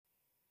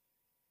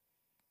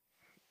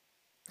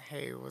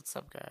Hey, what's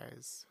up,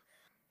 guys?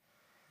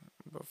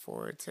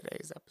 Before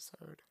today's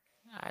episode,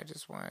 I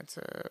just wanted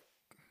to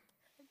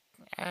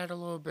add a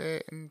little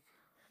bit and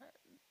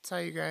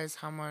tell you guys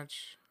how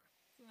much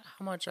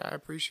I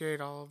appreciate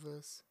all of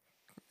this.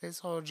 This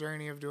whole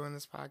journey of doing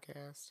this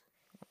podcast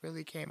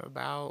really came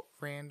about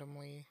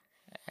randomly,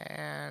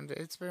 and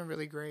it's been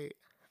really great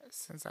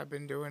since I've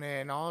been doing it.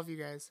 And all of you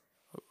guys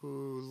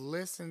who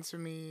listen to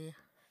me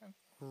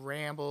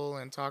ramble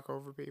and talk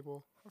over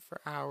people for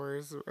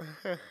hours.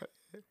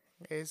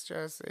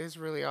 It's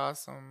really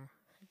awesome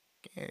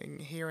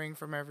hearing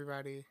from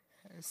everybody,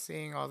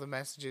 seeing all the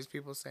messages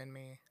people send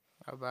me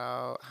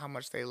about how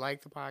much they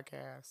like the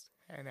podcast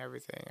and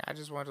everything. I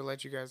just wanted to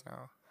let you guys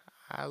know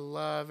I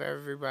love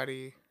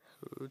everybody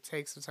who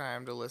takes the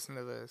time to listen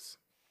to this,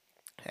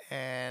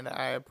 and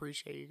I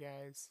appreciate you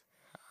guys.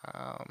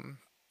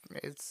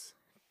 It's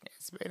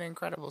been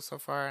incredible so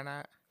far, and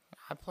I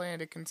plan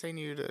to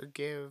continue to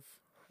give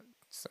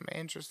some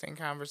interesting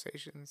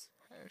conversations,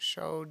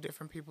 show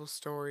different people's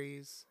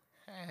stories,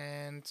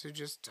 and to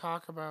just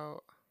talk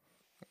about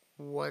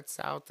what's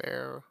out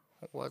there,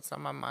 what's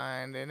on my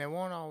mind. And it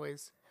won't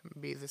always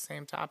be the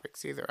same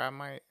topics either. I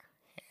might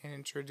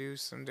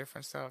introduce some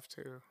different stuff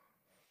too.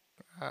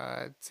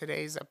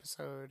 Today's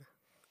episode,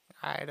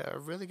 I had a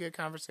really good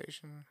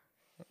conversation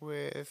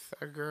with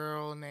a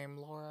girl named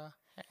Laura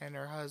and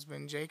her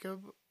husband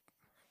Jacob.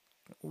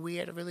 We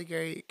had a really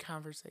great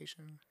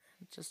conversation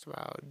just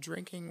about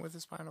drinking with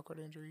a spinal cord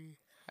injury,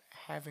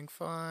 having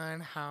fun,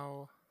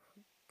 how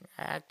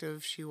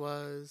active she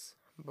was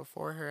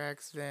before her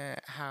accident,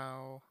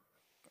 how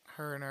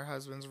her and her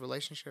husband's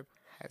relationship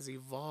has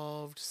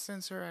evolved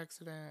since her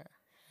accident,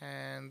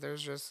 and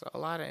there's just a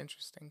lot of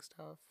interesting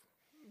stuff.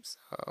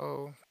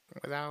 So,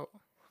 without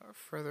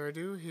further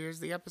ado, here's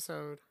the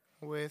episode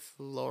with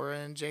Laura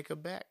and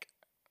Jacob Beck.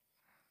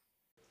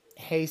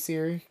 Hey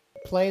Siri,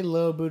 play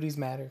Lil Booties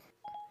Matter.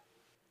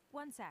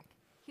 One sec.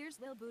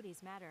 Here's Lil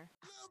Booties Matter.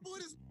 Lil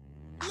booties,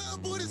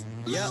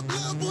 lil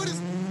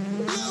booties,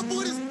 lil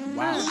booties,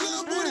 Wow.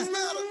 lil booties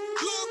matter,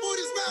 lil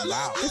booties matter.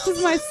 Wow. This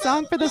is my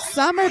song for the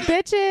summer,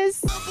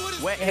 bitches.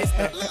 Wet hits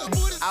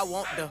the, I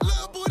want the,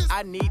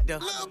 I need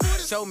the,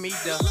 show me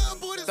the,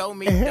 throw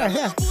me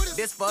the,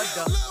 this for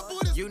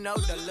the, you know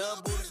the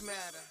love booties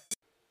matter.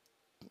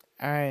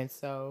 Alright,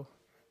 so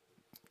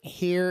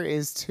here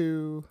is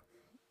to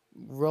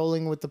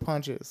rolling with the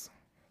punches.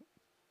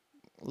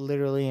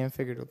 Literally and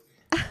figuratively.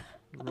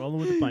 Rolling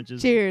with the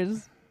punches.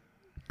 Cheers.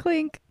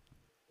 Clink.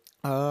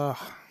 Yeah,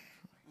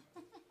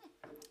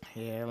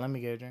 let me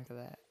get a drink of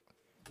that.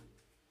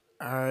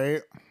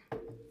 Alright.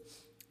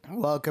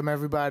 Welcome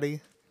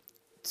everybody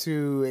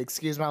to,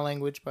 excuse my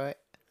language,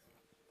 but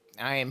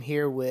I am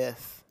here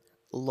with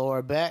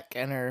Laura Beck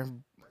and her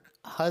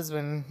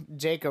husband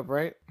Jacob,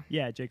 right?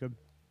 Yeah, Jacob.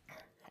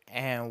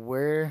 And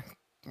we're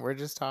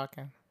just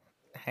talking,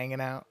 hanging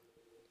out.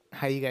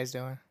 How you guys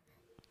doing?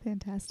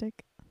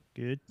 Fantastic.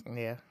 Good.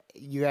 Yeah.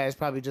 You guys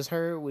probably just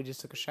heard we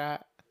just took a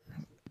shot.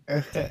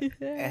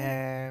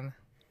 And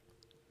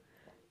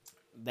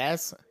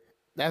that's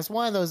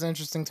one of those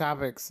interesting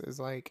topics,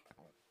 is like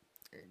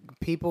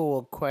people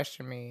will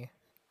question me,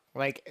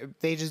 like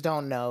they just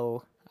don't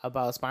know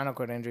about spinal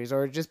cord injuries,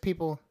 or just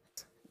people,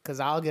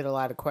 because I'll get a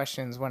lot of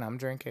questions when I'm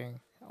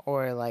drinking,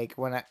 or like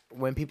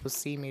when people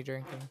see me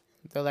drinking,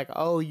 they're like,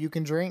 oh, you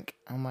can drink?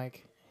 I'm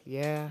like,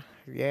 yeah,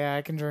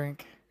 I can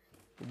drink.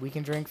 We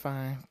can drink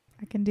fine.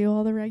 I can do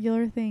all the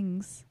regular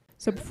things.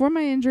 So before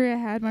my injury, I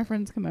had my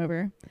friends come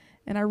over,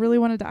 and I really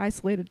wanted to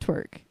isolate a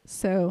twerk.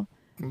 So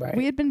Right.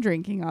 we had been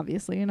drinking,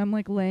 obviously, and I'm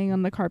like laying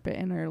on the carpet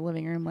in our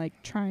living room,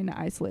 like trying to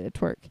isolate a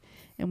twerk.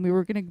 And we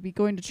were going to be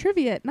going to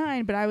trivia at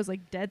 9, but I was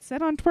like dead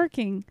set on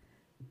twerking.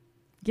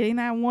 Getting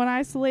that one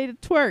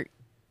isolated twerk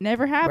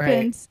never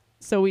happened. Right.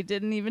 So we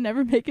didn't even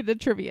ever make it to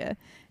trivia.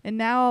 And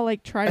now I'll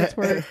like try to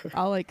twerk.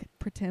 I'll like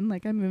pretend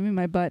like I'm moving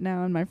my butt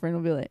now, and my friend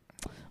will be like,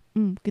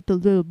 get the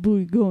little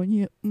booty going,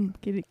 yeah.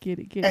 Get it,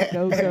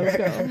 go.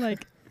 I'm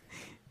like,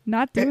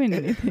 not doing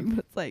anything,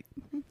 but it's like,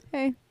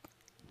 hey,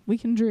 we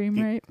can dream,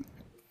 right?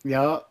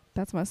 Yup.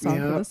 That's my song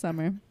for Yep. the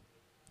summer.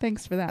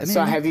 Thanks for that, So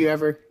man. have you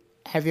ever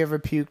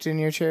puked in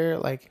your chair?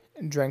 Like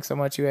drank so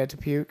much you had to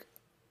puke?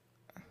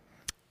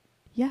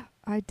 Yeah,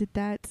 I did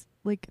that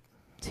like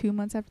 2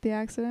 months after the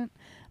accident.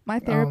 My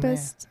man.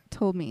 therapist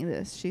told me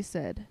this. She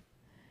said,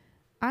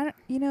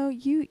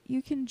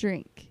 you can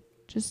drink.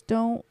 Just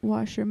don't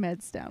wash your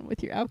meds down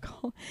with your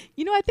alcohol.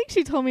 I think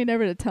she told me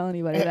never to tell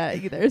anybody that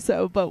either.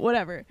 So, but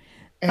whatever.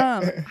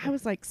 I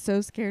was like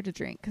so scared to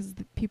drink because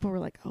people were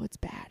like, "Oh, it's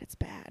bad."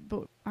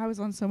 But I was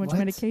on so much What?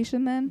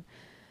 medication then.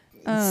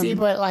 See,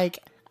 but like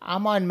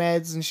I'm on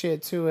meds and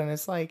shit too, and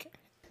it's like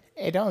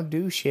it don't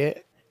do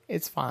shit.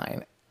 It's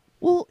fine.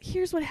 Well,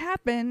 here's what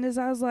happened: is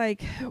I was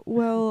like,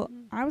 well,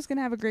 I was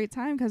gonna have a great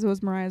time because it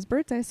was Mariah's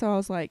birthday, so I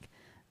was like,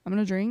 I'm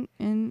gonna drink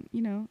and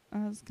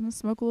I was gonna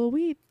smoke a little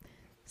weed.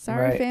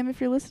 Sorry, Right. fam, if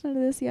you're listening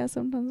to this. Yeah,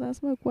 sometimes I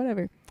smoke.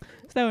 Whatever.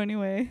 So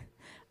anyway,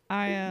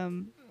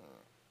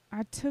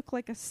 I took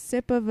like a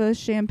sip of a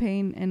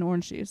champagne and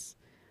orange juice,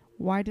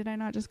 Why did I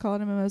not just call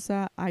it a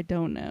mimosa? I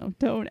don't know.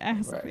 Don't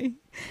ask Right. me.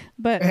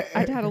 But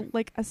I'd had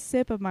a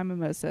sip of my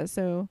mimosa,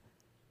 so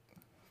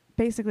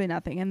basically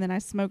nothing. And then I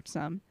smoked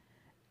some,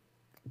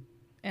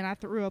 and I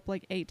threw up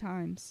like 8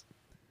 times.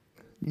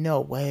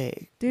 No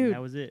way. Dude, And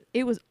that was it.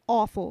 it was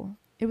awful.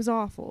 It was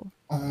awful.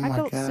 Oh my I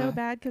felt God. so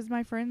bad because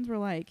my friends were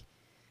like,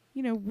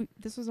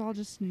 this was all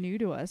just new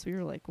to us. We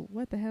were like,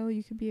 what the hell?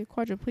 You could be a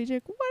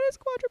quadriplegic? What is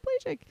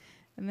quadriplegic?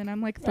 And then I'm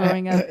like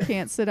throwing up,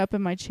 can't sit up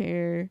in my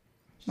chair.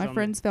 Just My on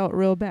friends felt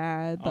real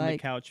bad. the, on the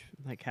Like, couch,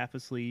 like half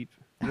asleep.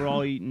 We're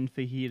all eating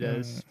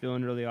fajitas,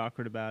 feeling really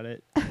awkward about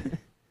it.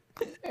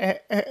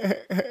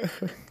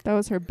 that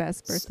was her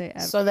best birthday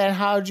ever. So then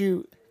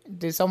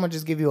did someone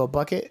just give you a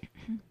bucket?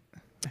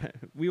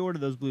 We ordered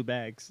those blue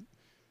bags.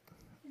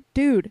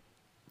 Dude,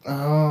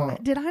 Oh.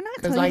 did I not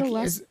Because tell you like the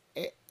last?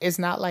 it's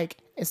not like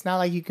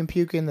you can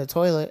puke in the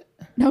toilet.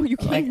 No, you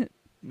like- can't.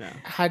 No.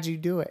 How'd you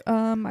do it?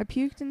 I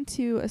puked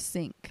into a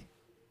sink,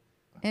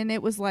 and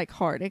it was like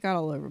hard. It got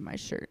all over my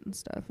shirt and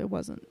stuff. It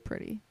wasn't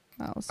pretty.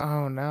 I was,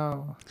 Oh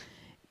no.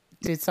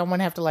 Did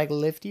someone have to like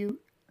lift you?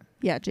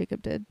 yeah,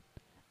 Jacob did.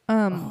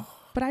 Oh.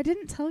 But I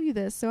didn't tell you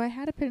this. So I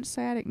had a pinched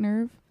sciatic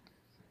nerve,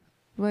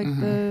 like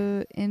Mm-hmm.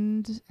 the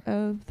end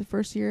of the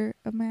first year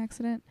of my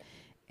accident,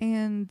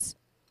 and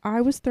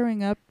I was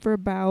throwing up for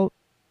about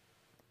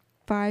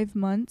 5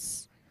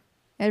 months,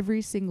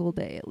 every single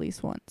day, at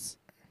least once,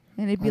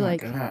 and it'd be Oh my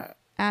like God.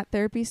 at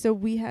therapy. So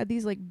we had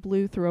these like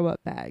blue throw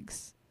up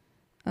bags,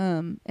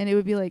 and it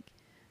would be like,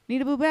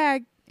 need a blue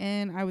bag,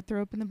 and I would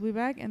throw up in the blue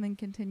bag and then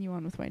continue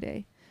on with my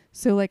day.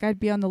 So like I'd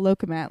be on the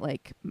Locomat,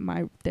 like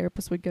my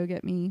therapist would go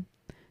get me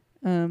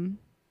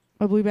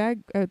a blue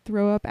bag. I would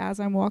throw up as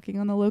I'm walking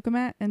on the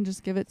Locomat and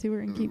just give it to her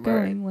and keep Right.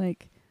 going.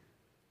 Like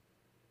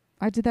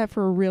I did that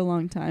for a real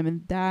long time,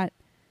 and That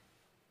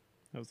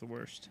was the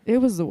worst. it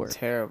was the worst.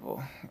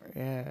 Terrible.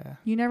 Yeah.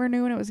 You never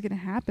knew when it was gonna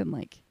happen,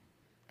 like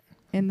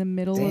in the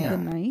middle of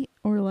Damn. the night,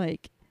 or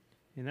like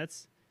And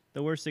that's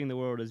the worst thing in the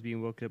world is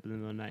being woken up in the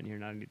middle of the night and you're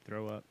not going to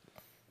throw up.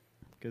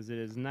 Because it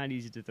is not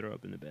easy to throw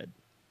up in the bed.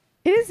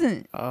 it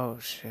isn't. Oh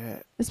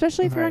shit.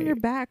 Especially if you're on your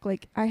Right. back.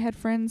 Like I had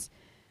friends,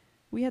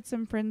 we had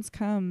some friends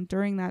come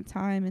during that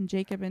time, and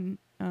Jacob and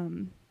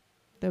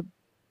the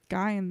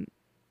guy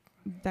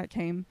that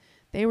came,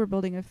 they were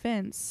building a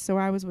fence. So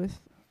I was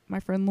with my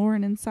friend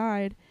Lauren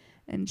inside,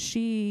 and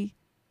she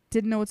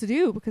didn't know what to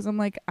do because I'm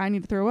like, I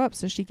need to throw up.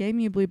 So she gave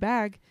me a blue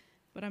bag,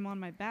 but I'm on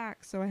my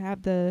back, so I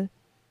have the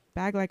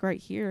bag like right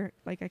here.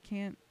 Like I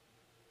can't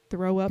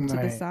throw up to the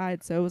Right.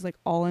 side, so it was like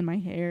all in my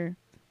hair.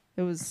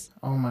 It was,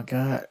 Oh my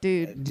God.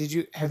 dude.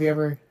 Have you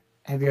ever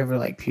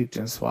like puked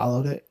and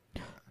swallowed it?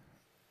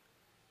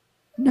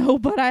 No,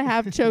 but I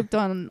have choked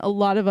on a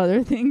lot of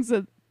other things.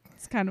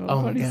 It's kind of a Oh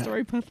my funny God.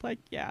 story, but like,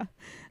 yeah.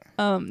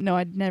 No,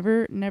 I'd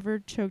never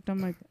choked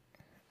on my.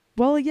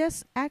 Well,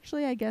 yes,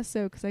 actually, I guess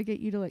so, because I get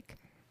you to like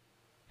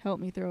help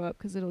me throw up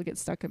because it'll get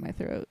stuck in my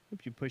throat.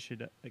 If you push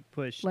it,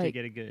 push to Like,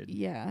 get it good.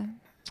 Yeah.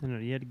 I don't know.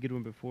 You had a good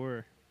one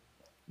before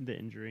the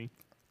injury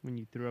when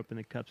you threw up in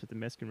the cups at the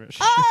Mexican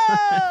restaurant.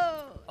 Oh,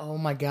 Oh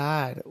my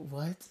God.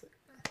 What?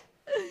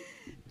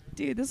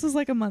 dude, this was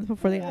like a month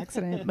before the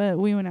accident, but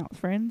we went out with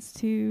friends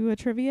to a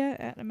trivia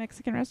at a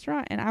Mexican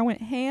restaurant, and I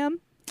went ham.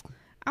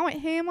 I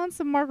went ham on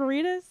some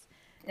margaritas.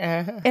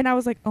 And I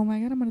was like, oh my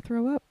God, I'm going to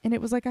throw up. And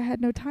it was like I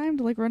had no time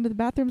to like run to the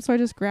bathroom. So I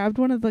just grabbed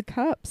one of the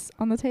cups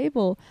on the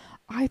table.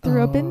 I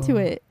threw up into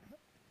it.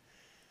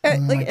 Oh Like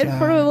my in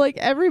front of God. like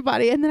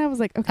everybody. And then I was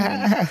like, okay,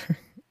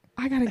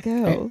 I got to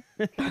go.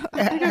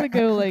 I got to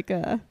go like,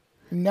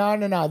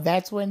 No.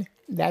 That's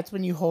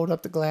when you hold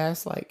up the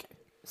glass like,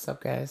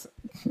 "Sup, guys?"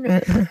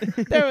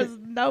 there was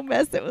no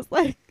mess. It was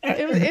like,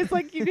 it's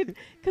like you could,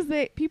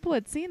 because people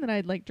had seen that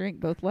I'd like drink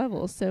both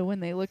levels. So when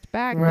they looked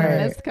back, Right. the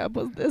mess cup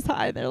was this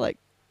high. They're like,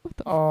 what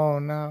the Oh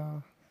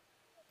no.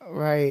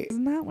 Right. It's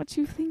not what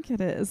you think it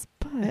is,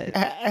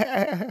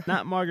 but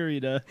Not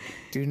margarita.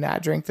 Do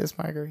not drink this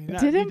margarita.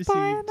 Not be didn't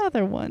buy deceived.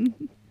 another one.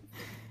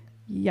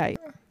 Yikes.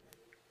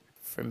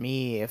 For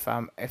me, if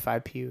I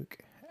puke,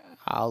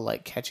 I'll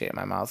like catch it in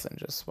my mouth and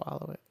just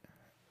swallow it.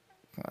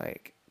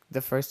 Like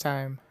the first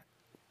time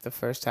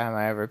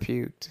I ever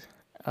puked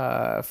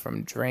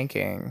from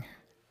drinking,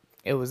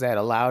 it was at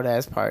a loud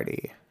ass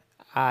party.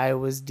 I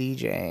was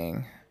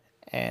DJing,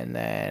 and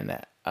then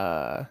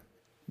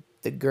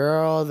the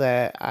girl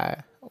that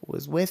I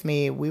was with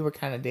me, we were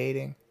kind of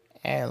dating,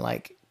 and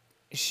like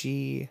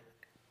we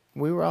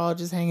were all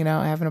just hanging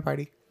out having a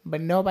party,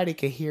 but nobody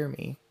could hear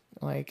me.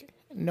 Like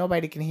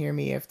nobody can hear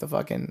me if the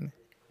fucking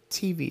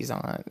TV's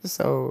on,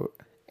 so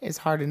it's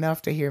hard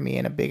enough to hear me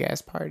in a big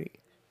ass party.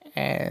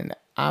 And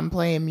I'm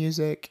playing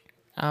music,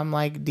 I'm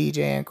like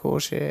DJing cool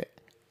shit,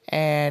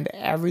 and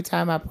every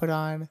time I put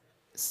on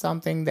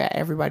something that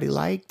everybody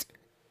liked,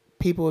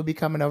 people would be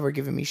coming over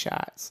giving me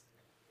shots.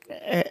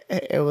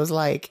 It was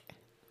like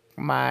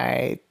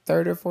my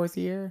 3rd or 4th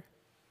year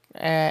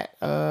at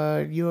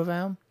U of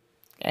M,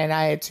 and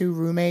I had 2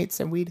 roommates,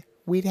 and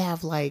we'd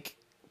have like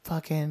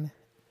fucking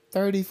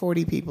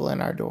 30-40 people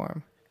in our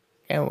dorm,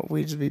 and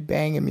we'd just be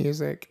banging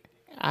music.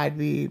 I'd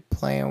be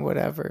playing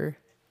whatever,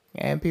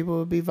 and people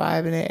would be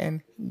vibing it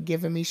and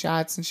giving me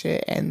shots and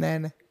shit. And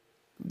then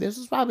this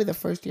was probably the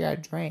first year I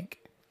drank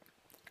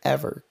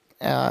ever.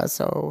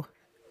 So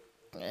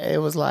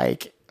it was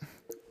like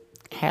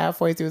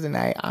halfway through the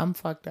night, I'm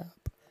fucked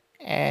up.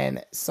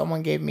 And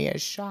someone gave me a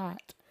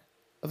shot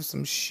of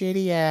some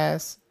shitty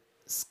ass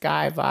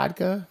Sky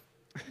vodka.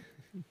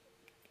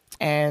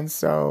 And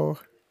so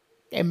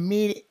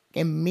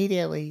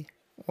immediately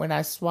when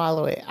I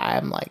swallow it,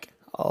 I'm like,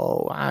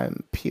 oh,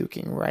 I'm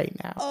puking right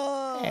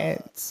now.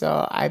 And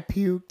so I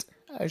puked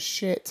a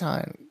shit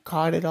ton,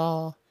 caught it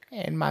all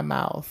in my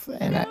mouth.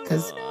 And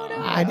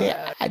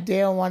I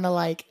didn't want to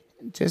like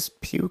just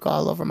puke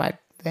all over my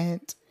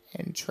vent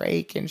and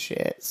trach and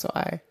shit. So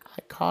I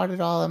caught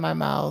it all in my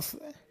mouth,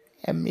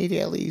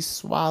 immediately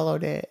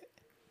swallowed it.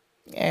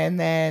 And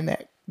then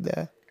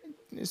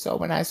so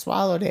when I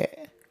swallowed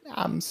it,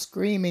 I'm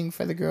screaming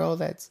for the girl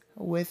that's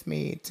with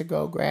me to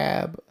go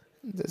grab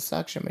the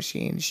suction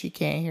machine. She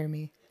can't hear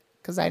me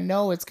because I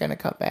know it's going to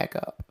come back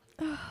up.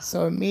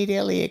 So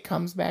immediately it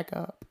comes back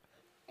up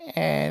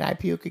and I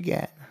puke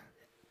again.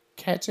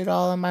 Catch it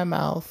all in my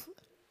mouth,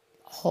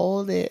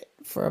 hold it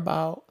for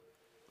about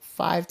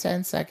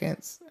 5-10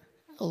 seconds,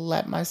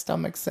 let my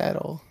stomach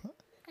settle,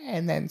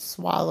 and then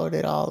swallowed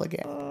it all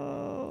again.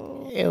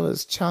 It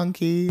was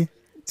chunky,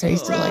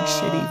 tasted like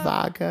shitty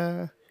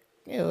vodka.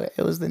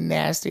 It was the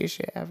nastiest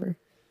shit ever.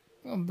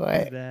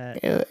 But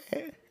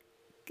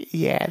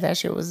yeah, that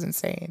shit was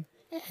insane.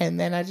 And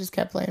then I just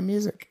kept playing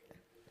music.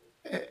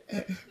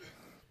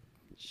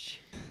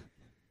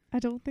 I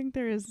don't think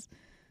there is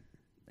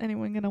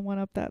anyone gonna one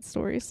up that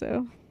story.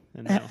 So,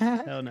 No,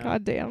 hell no.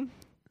 God damn.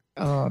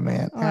 Oh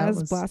man, Oh, that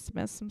was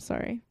blasphemous. I'm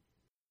sorry.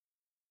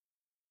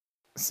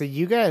 So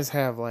you guys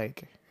have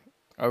like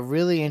a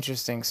really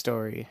interesting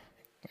story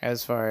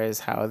as far as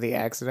how the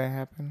accident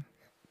happened.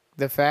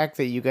 The fact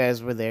that you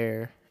guys were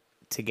there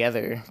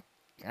together,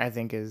 I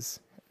think, is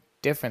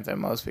different than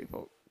most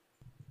people.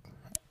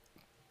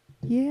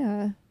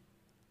 Yeah.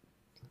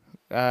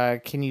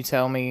 Can you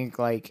tell me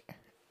like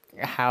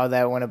how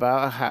that went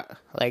about? How,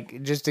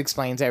 like, just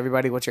explain to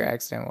everybody what your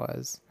accident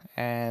was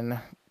and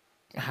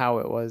how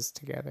it was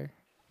together.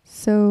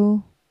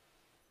 So,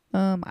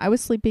 I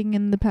was sleeping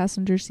in the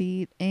passenger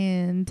seat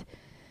and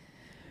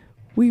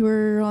we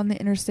were on the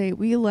interstate.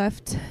 We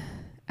left.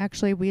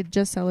 Actually, we had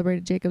just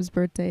celebrated Jacob's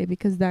birthday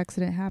because the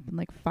accident happened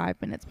like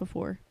 5 minutes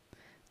before,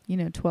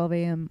 12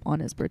 a.m. on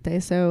his birthday.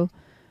 So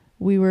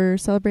we were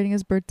celebrating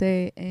his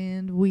birthday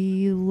and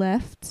we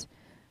left.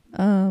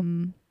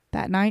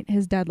 That night,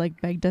 his dad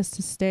like begged us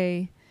to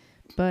stay,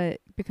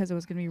 but because it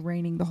was going to be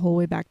raining the whole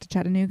way back to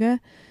Chattanooga,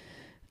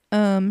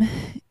 and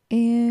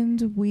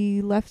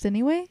we left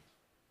anyway,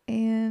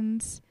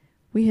 and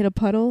we hit a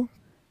puddle,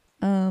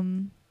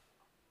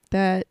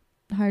 that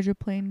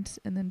hydroplaned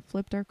and then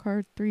flipped our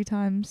car 3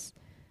 times,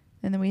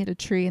 and then we hit a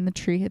tree and the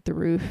tree hit the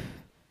roof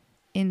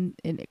and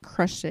it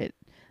crushed it.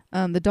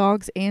 The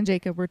dogs and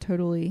Jacob were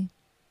they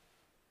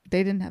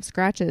didn't have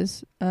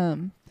scratches.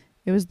 It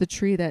was the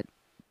tree that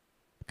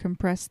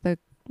compressed the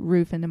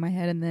roof into my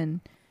head and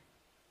then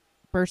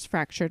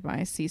fractured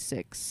my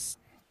C6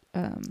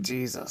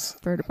 Jesus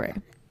vertebrae.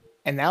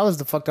 And that was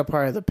the fucked up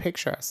part of the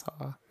picture I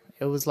saw.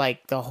 It was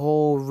like the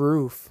whole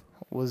roof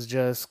was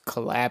just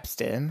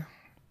collapsed in.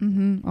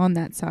 On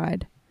that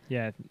side.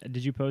 Yeah.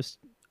 Did you post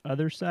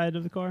other side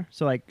of the car?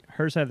 So like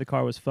her side of the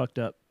car was fucked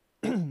up,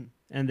 and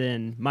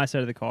then my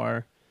side of the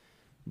car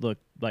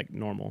looked like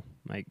normal.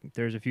 Like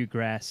there's a few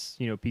grass,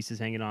 pieces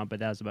hanging on, but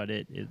that was about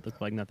it. It looked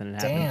like nothing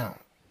had happened. Damn.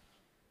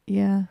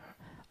 Yeah.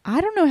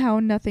 I don't know how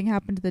nothing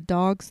happened to the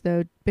dogs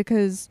though,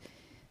 because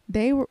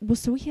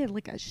so we had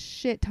like a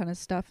shit ton of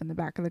stuff in the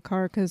back of the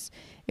car because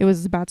it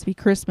was about to be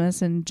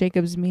Christmas and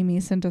Jacob's Mimi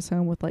sent us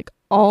home with like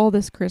all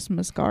this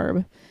Christmas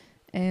garb.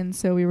 And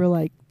so we were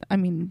like,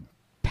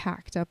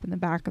 packed up in the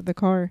back of the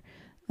car.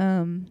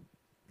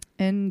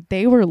 And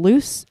they were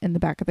loose in the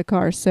back of the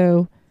car.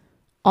 So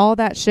all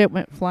that shit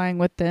went flying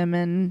with them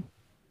and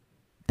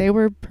they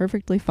were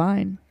perfectly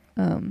fine.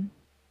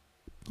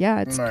 Yeah,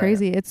 it's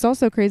crazy. It's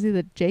also crazy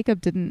that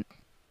Jacob he didn't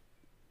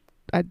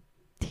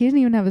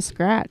even have a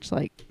scratch,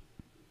 like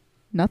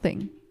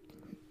nothing.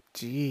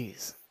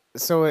 Jeez.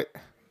 So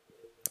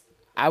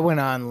I went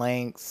on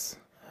lengths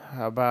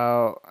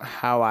about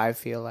how I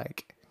feel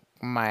like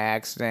my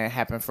accident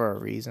happened for a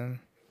reason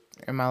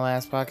in my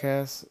last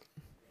podcast.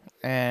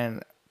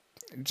 And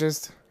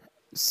just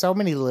so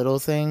many little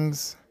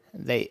things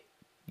that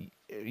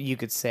you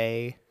could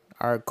say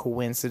are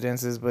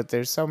coincidences, but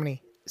there's so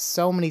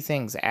many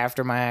things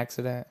after my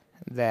accident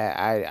that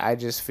I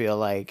just feel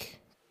like,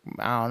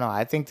 I don't know,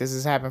 I think this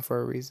has happened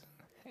for a reason.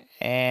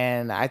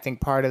 And I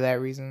think part of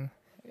that reason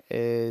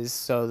is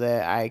so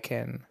that I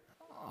can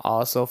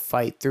also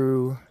fight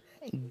through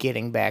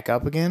getting back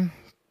up again.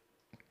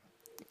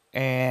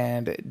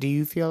 And do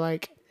you feel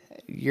like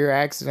your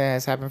accident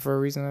has happened for a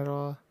reason at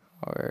all?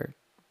 Or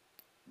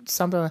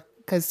something?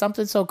 Because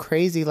something so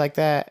crazy like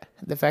that,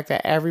 the fact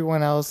that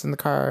everyone else in the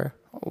car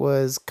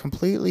was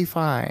completely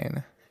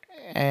fine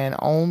and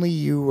only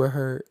you were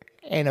hurt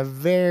in a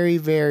very,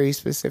 very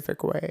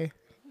specific way.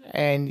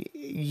 and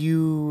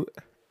you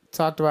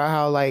talked about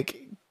how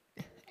like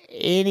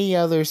any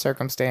other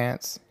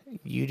circumstance,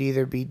 you'd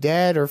either be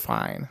dead or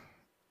fine.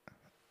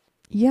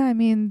 Yeah, I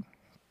mean,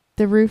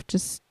 the roof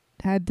just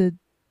had to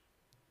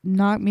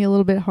knock me a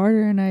little bit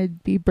harder and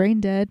I'd be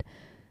brain dead.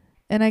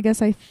 And I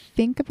guess I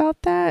think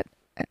about that.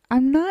 I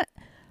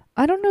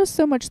don't know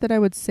so much that I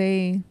would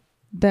say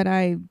that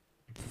I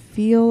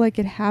feel like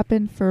it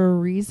happened for a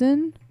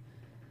reason.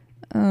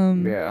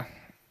 Yeah.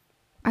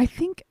 I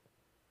think,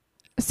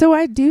 so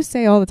I do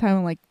say all the time,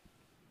 I'm like,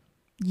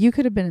 you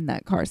could have been in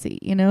that car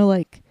seat, you know,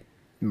 like,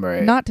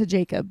 Right. not to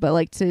Jacob, but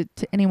like to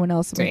anyone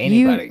else. To Like,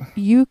 anybody.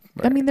 I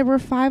Right. mean, there were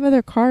 5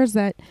 other cars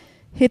that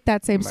hit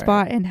that same Right.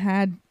 spot and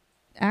had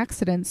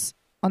accidents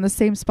on the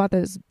same spot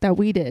that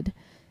we did,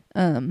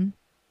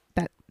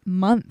 that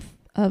month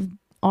of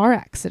our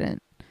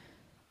accident.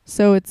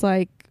 So it's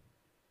like,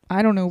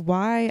 I don't know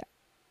why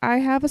I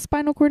have a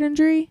spinal cord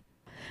injury.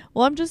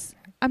 Well,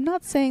 I'm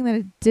not saying that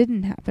it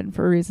didn't happen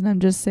for a reason. I'm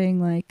just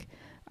saying, like,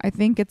 I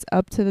think it's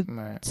up to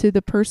Right.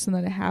 the person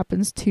that it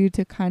happens to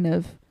kind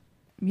of,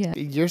 yeah.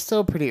 You're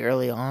still pretty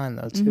early on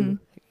though too. Mhm.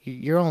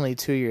 You're only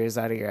 2 years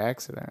out of your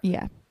accident.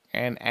 Yeah.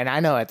 And I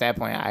know at that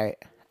point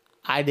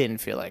I didn't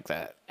feel like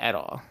that at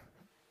all.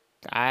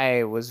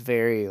 I was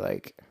very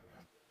like,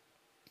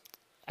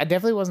 I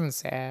definitely wasn't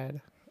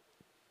sad.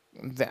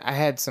 I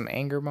had some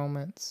anger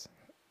moments.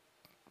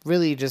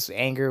 Really just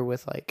anger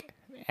with like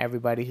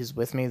everybody who's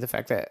with me. The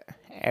fact that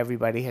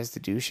everybody has to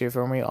do shit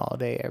for me all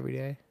day, every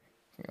day.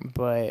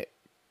 But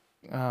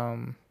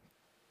the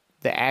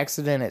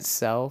accident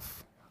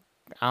itself,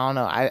 I don't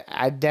know.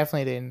 I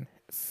definitely didn't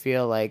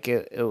feel like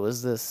it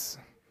was this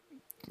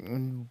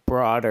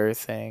broader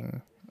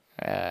thing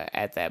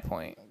at that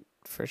point.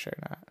 For sure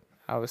not.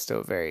 I was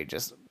still very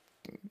just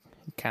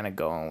kind of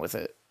going with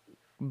it.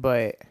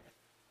 But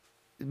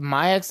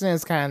my accident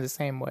is kind of the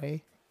same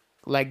way.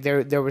 Like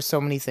there were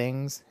so many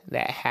things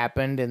that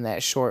happened in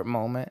that short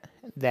moment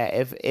that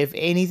if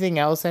anything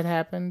else had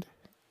happened,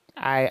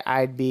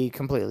 I'd be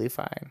completely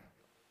fine.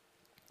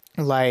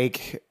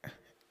 Like,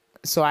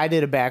 so I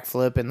did a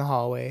backflip in the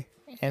hallway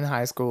in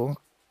high school,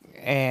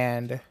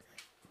 and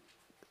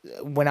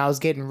when I was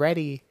getting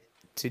ready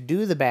to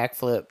do the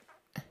backflip,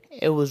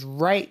 it was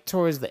right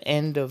towards the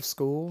end of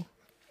school.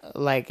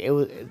 Like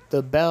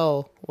the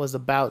bell was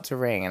about to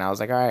ring, and I was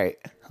like, "All right,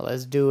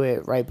 let's do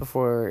it right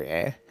before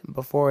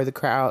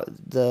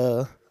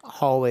the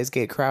hallways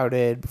get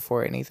crowded,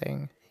 before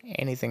anything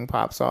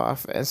pops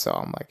off." And so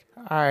I'm like,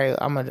 "All right,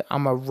 I'm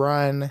gonna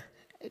run,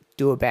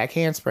 do a back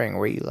handspring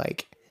where you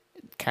like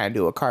kind of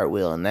do a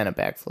cartwheel and then a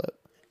backflip."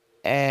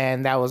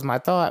 And that was my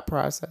thought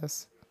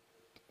process.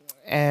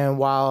 And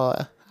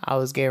while I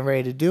was getting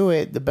ready to do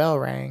it, the bell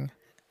rang,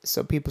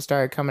 so people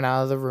started coming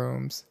out of the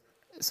rooms.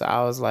 So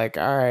I was like,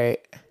 all right,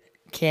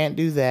 can't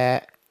do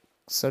that.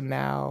 So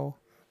now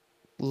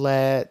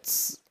I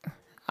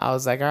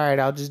was like, all right,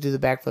 I'll just do the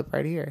backflip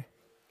right here.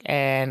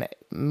 And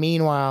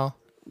meanwhile,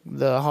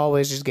 the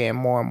hallway's just getting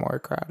more and more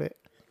crowded.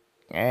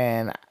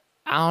 And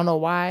I don't know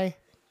why.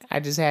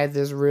 I just had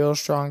this real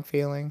strong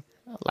feeling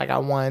like I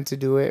wanted to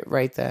do it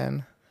right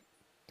then.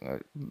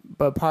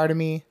 But part of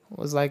me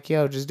was like,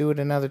 yo, just do it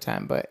another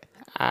time. But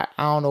I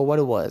don't know what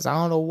it was. I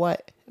don't know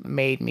what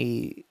made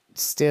me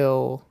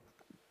still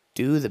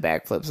do the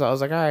backflip. So I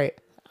was like, all right,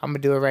 I'm gonna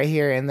do it right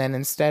here. And then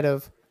instead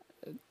of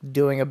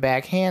doing a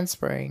back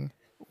handspring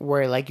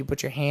where like you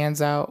put your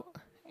hands out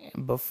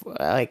before,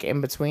 like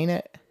in between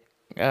it,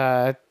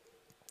 the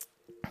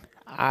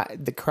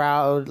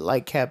crowd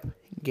like kept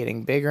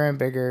getting bigger and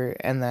bigger,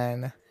 and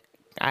then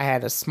I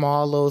had a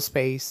small little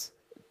space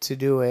to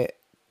do it.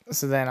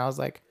 So then I was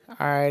like,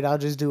 all right, I'll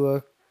just do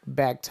a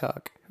back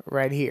tuck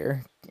right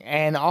here.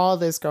 And all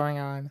this going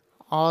on,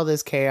 all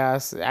this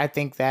chaos, I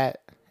think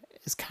that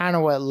is kind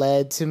of what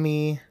led to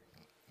me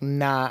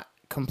not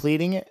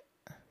completing it.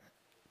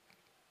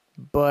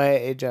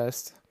 But it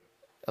just,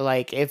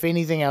 like, if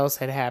anything else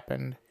had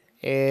happened,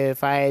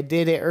 if I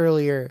did it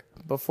earlier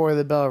before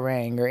the bell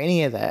rang or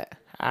any of that,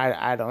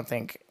 I don't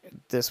think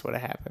this would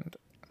have happened.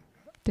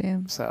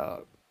 Damn.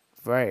 So,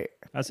 right.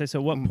 I'd say,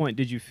 so what point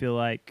did you feel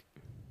like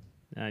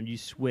you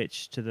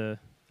switched to the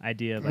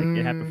idea of like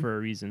it happened for a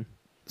reason?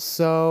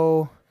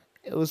 So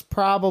it was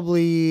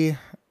probably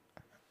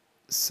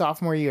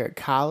sophomore year at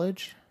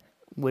college,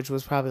 which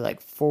was probably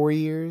like 4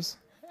 years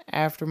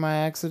after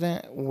my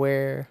accident,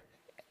 where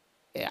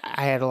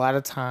I had a lot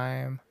of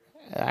time.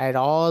 I had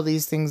all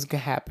these things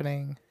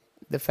happening.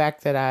 The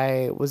fact that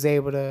I was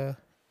able to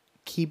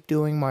keep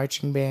doing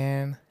marching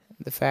band,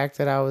 the fact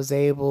that I was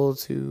able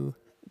to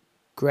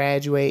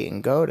graduate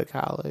and go to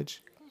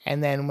college.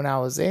 And then when I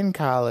was in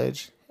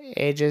college,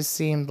 it just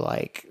seemed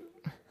like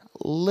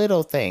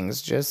little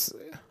things just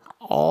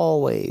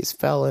always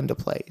fell into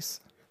place.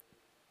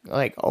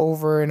 Like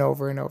over and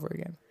over and over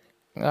again.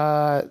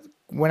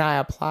 When I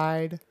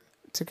applied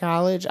to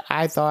college,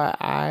 I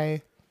thought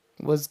I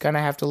was going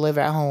to have to live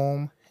at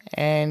home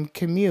and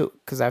commute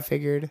because I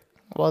figured,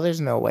 well,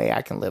 there's no way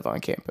I can live on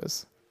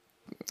campus.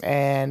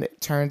 And it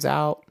turns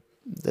out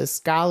the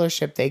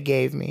scholarship they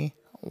gave me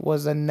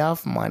was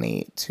enough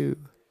money to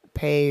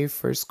pay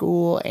for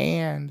school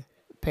and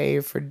pay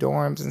for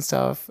dorms and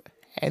stuff.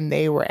 And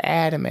they were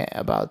adamant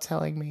about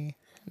telling me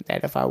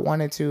that if I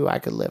wanted to, I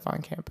could live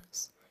on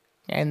campus.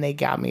 And they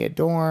got me a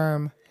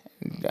dorm,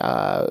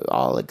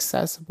 all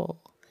accessible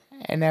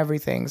and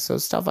everything. So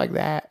stuff like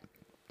that.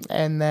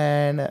 And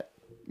then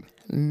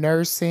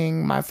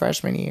nursing my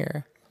freshman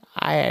year,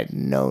 I had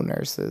no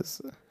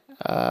nurses.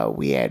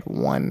 We had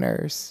one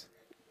nurse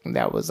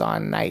that was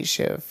on night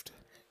shift,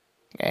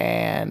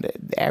 and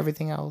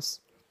everything else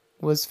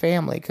was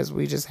family because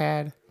we just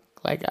had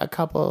like a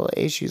couple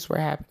issues were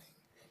happening.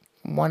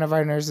 One of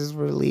our nurses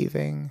were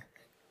leaving.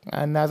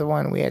 Another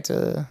one we had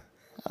to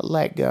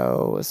let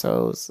go.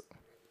 So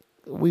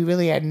we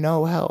really had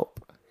no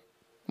help,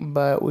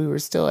 but we were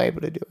still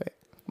able to do it.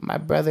 My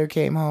brother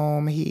came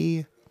home.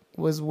 He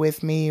was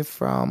with me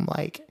from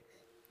like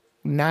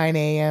 9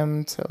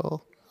 a.m.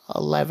 till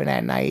 11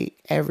 at night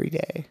every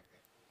day.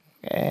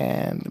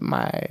 And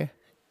my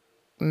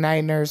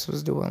night nurse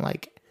was doing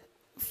like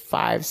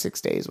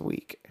 5-6 days a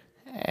week.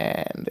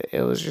 And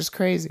it was just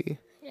crazy.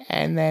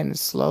 And then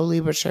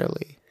slowly but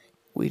surely,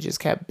 we just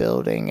kept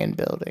building and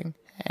building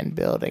and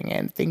building.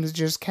 And things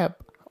just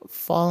kept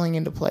falling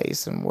into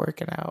place and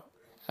working out.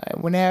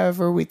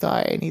 Whenever we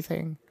thought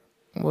anything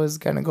was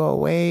going to go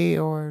away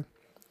or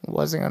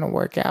wasn't going to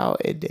work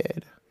out, it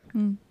did.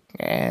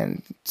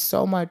 And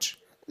so much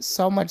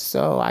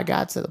so I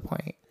got to the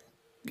point,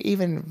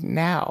 even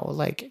now,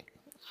 like,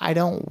 I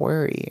don't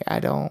worry. I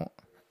don't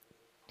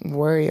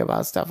worry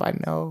about stuff. I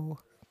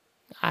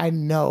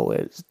know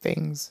it's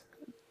things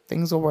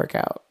will work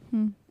out.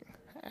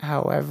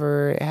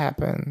 However it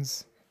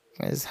happens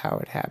is how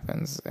it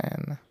happens.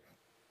 And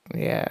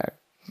yeah,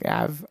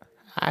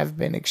 I've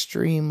been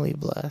extremely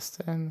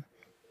blessed and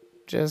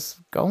just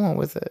going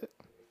with it.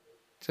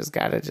 Just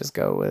gotta just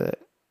go with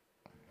it.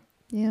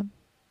 Yeah.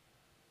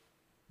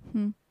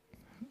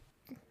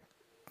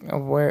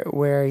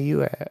 Where are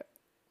you at?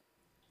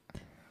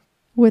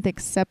 With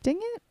accepting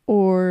it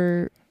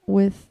or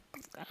with...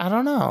 I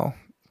don't know.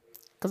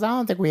 Because I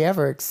don't think we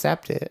ever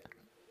accept it.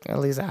 At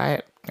least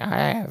I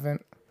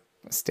haven't.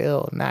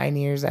 Still, 9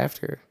 years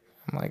after,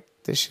 I'm like,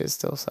 this shit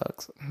still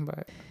sucks.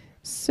 But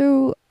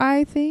So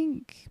I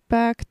think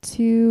back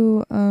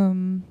to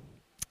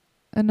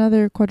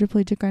another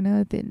quadriplegic I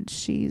know. Then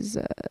she's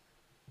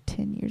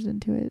 10 years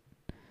into it,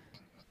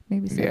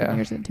 maybe 7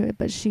 years into it.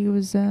 But she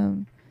was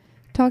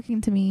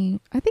talking to me.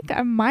 I think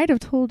I might have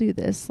told you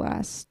this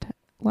last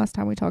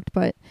time we talked,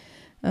 but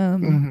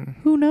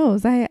who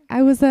knows? I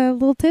was a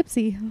little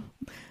tipsy.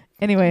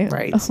 Anyway,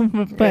 right.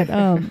 But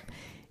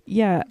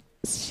yeah,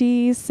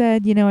 she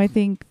said, I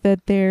think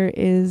that there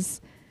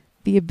is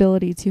the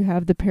ability to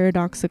have the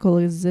paradoxical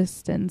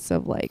existence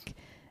of like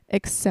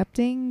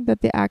accepting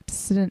that the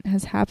accident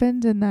has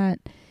happened and that,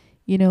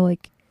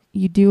 like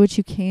you do what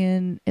you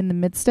can in the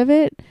midst of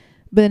it,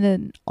 but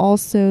then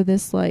also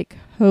this like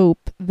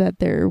hope that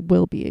there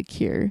will be a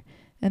cure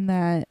and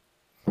that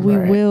we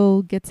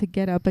will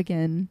get up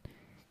again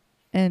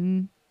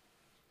and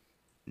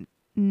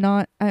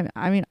not,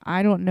 I mean,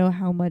 I don't know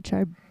how much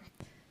I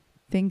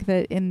think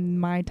that in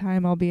my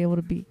time I'll be able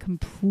to be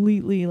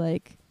completely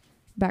like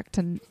back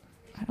to,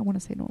 I don't want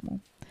to say normal,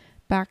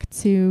 back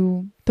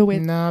to the way.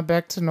 No,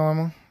 back to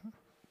normal.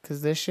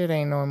 Because this shit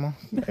ain't normal.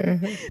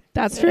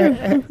 That's true.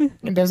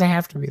 It doesn't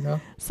have to be, though.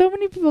 So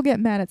many people get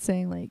mad at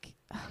saying like,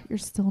 oh, you're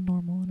still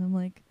normal. And I'm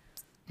like,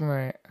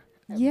 right.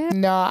 Yeah.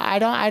 No, I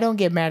don't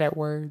get mad at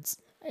words.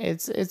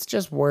 It's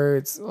just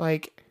words.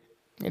 Like,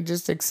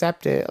 just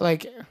accept it.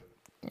 Like,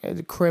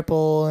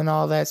 cripple and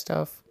all that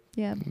stuff.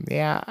 Yeah.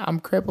 Yeah,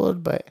 I'm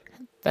crippled, but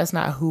that's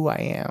not who I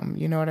am.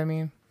 You know what I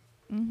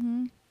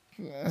mean?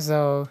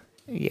 So,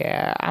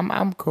 yeah,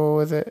 I'm cool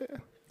with it.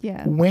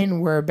 Yeah. When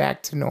we're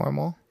back to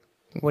normal,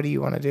 what do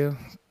you want to do?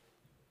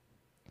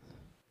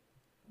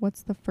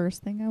 What's the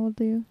first thing I will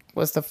do?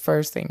 What's the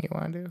first thing you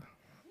want to do?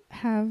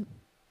 Have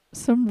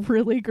some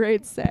really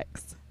great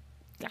sex.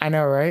 I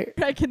know, right?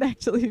 I can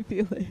actually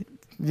feel it.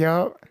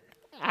 Yo,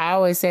 I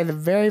always say the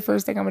very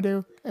first thing I'm going to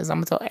do is I'm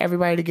going to tell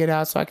everybody to get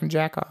out so I can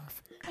jack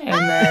off. And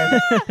then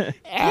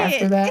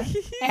after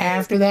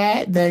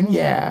that, then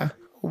yeah,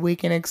 we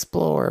can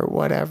explore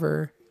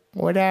whatever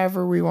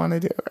we want to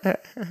do.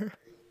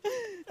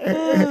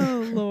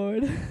 Oh,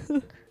 Lord.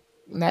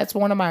 That's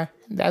one of my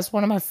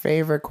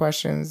favorite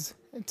questions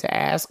to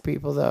ask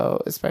people,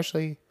 though,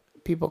 especially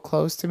people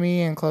close to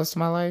me and close to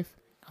my life.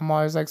 I'm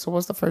always like, so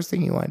what's the first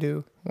thing you want to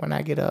do when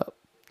I get up?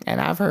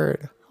 And I've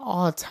heard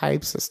all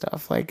types of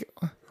stuff. Like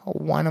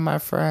one of my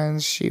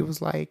friends, she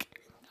was like,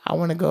 I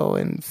want to go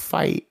and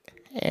fight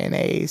in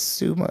a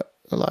sumo,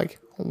 like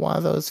one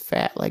of those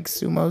fat like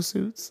sumo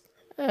suits,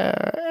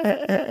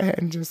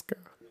 and just go.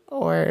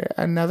 Or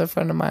another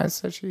friend of mine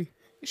said she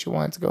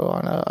wanted to go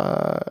on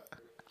a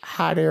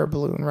hot air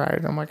balloon ride.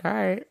 And I'm like, all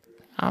right,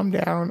 I'm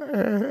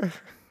down.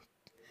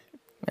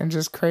 And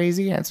just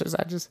crazy answers.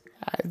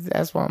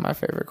 That's one of my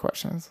favorite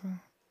questions.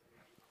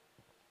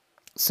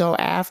 So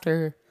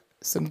after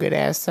some good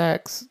ass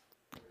sex,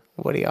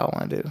 what do y'all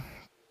want to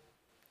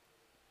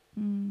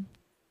do?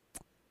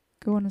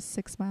 go on a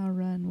 6-mile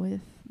run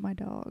with my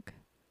dog.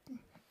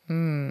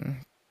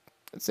 And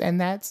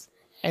that's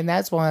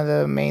one of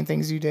the main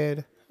things you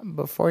did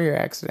before your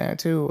accident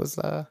too, was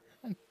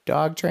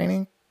dog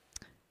training.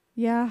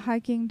 Yeah,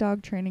 hiking,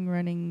 dog training,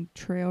 running,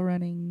 trail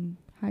running,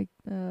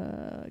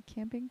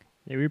 camping.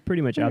 Yeah, we were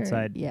pretty much Sure,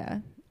 outside Yeah.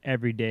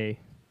 every day.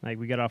 Like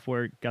we got off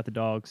work, got the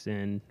dogs,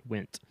 and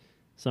went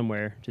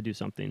somewhere to do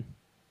something.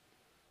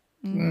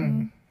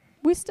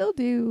 We still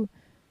do.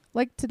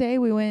 Like today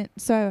we went,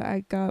 so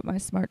I got my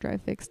smart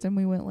drive fixed and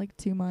we went like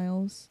 2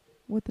 miles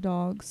with the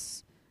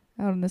dogs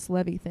out on this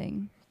levee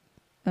thing.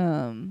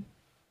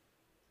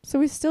 So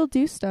we still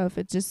do stuff.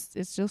 It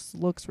just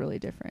looks really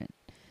different.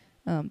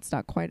 It's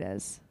not quite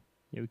as.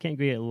 Yeah, we can't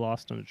get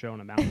lost on a trail on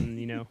a mountain,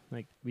 you know,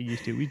 like we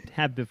used to. We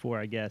have before,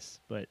 I guess,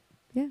 but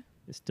Yeah.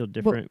 it's still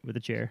different with a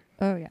chair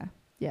Oh yeah.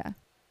 Yeah.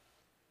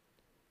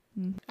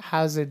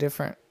 How's it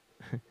different?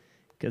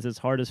 because it's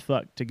hard as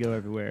fuck to go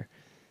everywhere.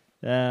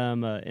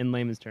 In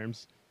layman's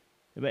terms,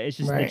 but it's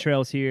just the Right.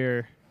 trails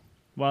here,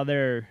 while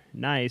they're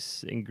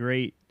nice and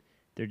great,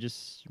 they're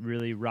just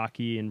really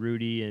rocky and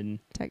rooty and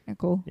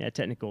Technical.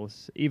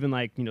 technicals. Even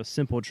like, you know,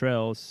 simple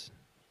trails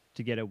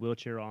to get a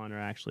wheelchair on are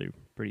actually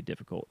pretty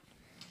difficult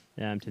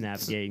to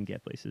navigate and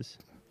get places.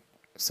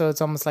 So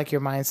it's almost like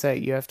your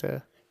mindset. You have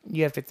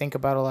to think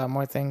about a lot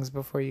more things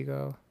before you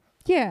go.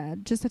 Yeah,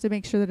 just have to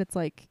make sure that it's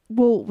like,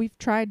 well, we've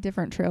tried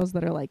different trails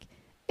that are like,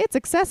 it's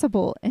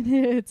accessible and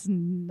it's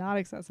not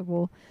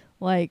accessible.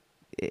 Like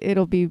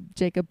it'll be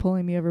Jacob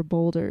pulling me over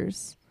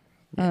boulders.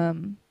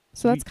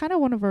 So that's kind of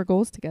one of our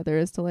goals together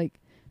is to like,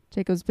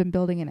 Jacob's been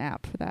building an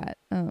app for that.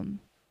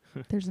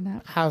 There's an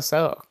app. How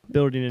so?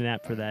 Building an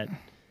app for that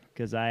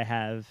because I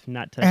have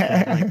not touched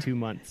that in like 2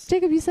 months.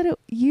 Jacob, you said it,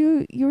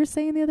 you were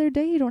saying the other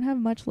day you don't have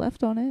much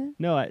left on it.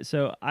 No,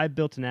 so I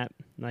built an app.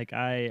 Like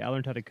I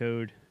learned how to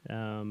code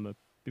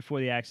before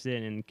the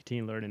accident and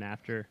continued learning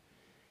after.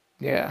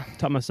 Yeah.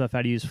 Taught myself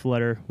how to use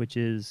Flutter, which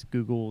is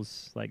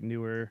Google's like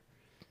newer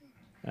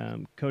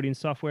coding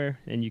software,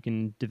 and you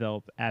can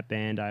develop app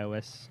and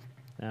iOS,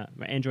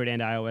 Android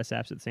and iOS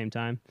apps at the same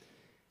time.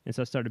 And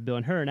so I started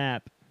building her an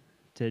app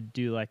to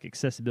do like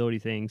accessibility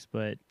things,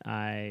 but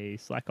I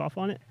slack off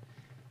on it,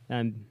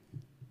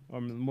 or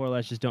more or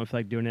less just don't feel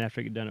like doing it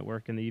after I get done at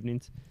work in the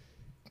evenings.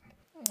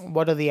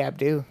 What do the app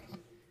do?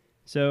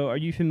 So, are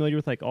you familiar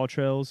with like All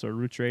Trails or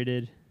Roots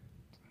Rated?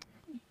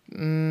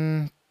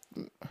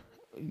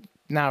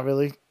 Not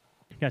really.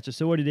 Gotcha.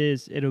 So what it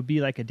is, it'll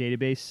be like a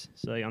database.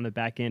 So like on the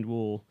back end,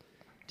 we'll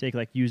take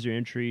like user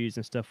entries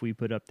and stuff we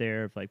put up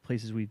there of like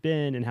places we've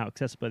been and how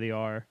accessible they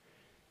are.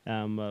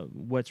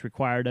 What's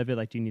required of it.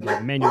 Like, do you need like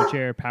a manual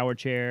chair, power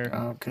chair,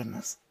 Oh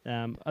goodness.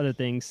 other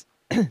things.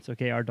 It's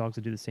okay. Our dogs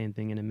will do the same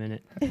thing in a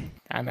minute.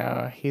 I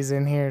know. He's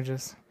in here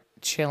just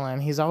chilling.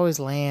 He's always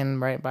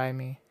laying right by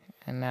me,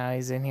 and now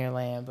he's in here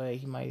laying. But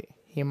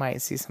he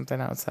might see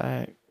something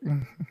outside.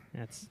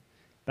 That's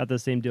about the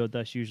same deal with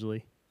us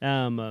usually.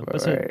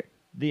 But so Right.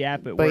 the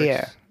app, it But works.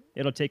 yeah.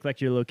 It'll take like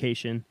your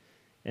location,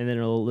 and then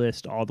it'll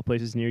list all the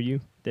places near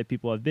you that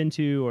people have been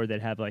to or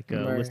that have like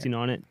a Right. listing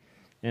on it,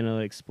 and it'll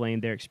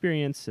explain their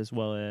experience as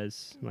well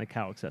as like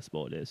how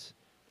accessible it is.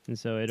 And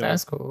so it'll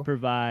That's cool.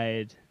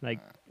 provide like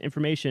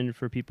information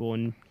for people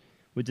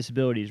with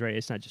disabilities, right?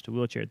 It's not just a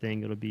wheelchair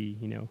thing. It'll be,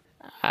 you know,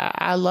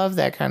 I love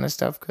that kind of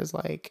stuff because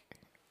like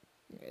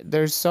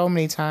there's so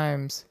many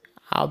times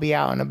I'll be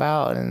out and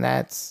about, and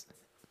that's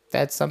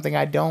something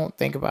I don't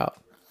think about.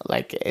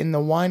 Like in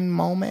the one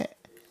moment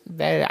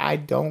that I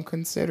don't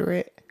consider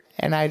it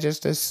and I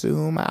just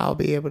assume I'll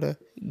be able to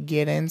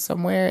get in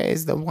somewhere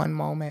is the one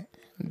moment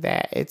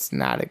that it's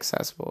not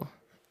accessible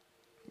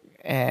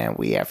and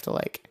we have to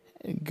like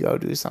go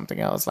do something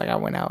else. Like I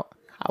went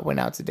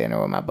out to dinner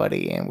with my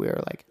buddy and we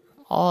were like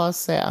all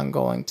set on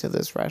going to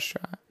this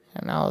restaurant,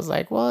 and I was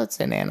like, well, it's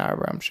in Ann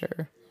Arbor, I'm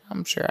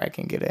sure I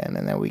can get in.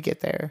 And then we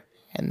get there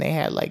and they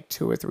had like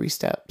 2 or 3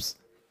 steps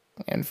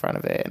in front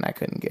of it and I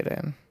couldn't get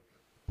in.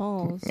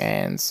 Balls.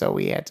 And so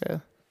we had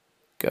to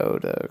go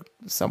to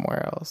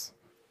somewhere else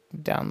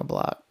down the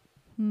block.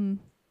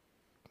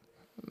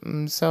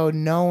 So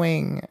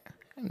knowing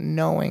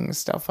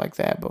stuff like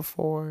that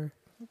before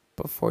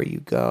you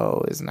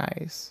go is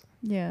nice.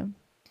 Yeah.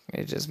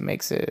 It just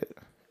makes it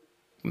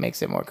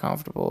more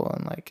comfortable,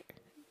 and like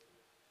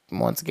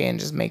once again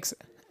just makes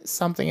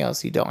something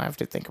else you don't have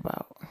to think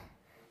about.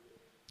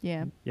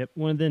 Yeah. yep.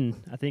 Well, then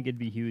I think it'd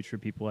be huge for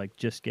people like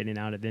just getting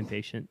out of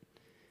inpatient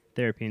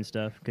therapy and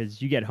stuff,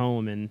 because you get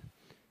home and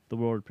the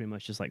world pretty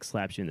much just like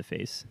slaps you in the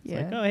face. It's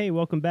like, Yeah. oh, hey,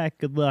 welcome back.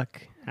 Good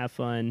luck. Have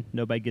fun.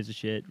 Nobody gives a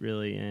shit,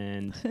 really.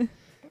 And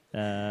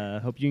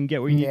hope you can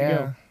get where you need to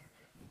go.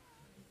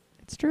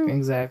 It's true.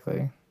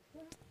 Exactly.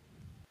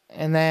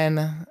 And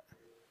then,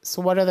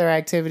 so what other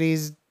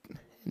activities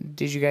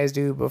did you guys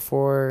do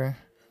before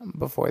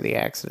the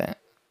accident?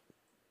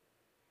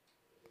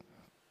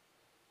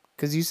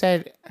 Because you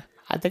said,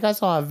 I think I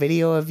saw a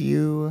video of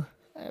you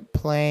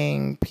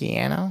playing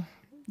piano.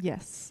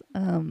 Yes.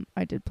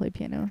 I did play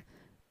piano.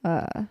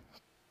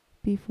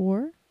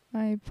 Before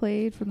I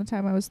played from the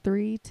time I was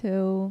 3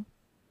 till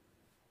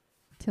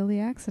till the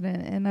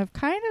accident. And I've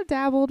kind of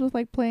dabbled with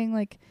like playing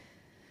like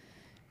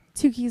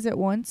 2 keys at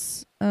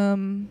once,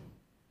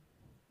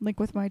 like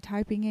with my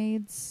typing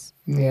aids.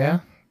 Yeah.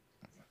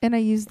 And I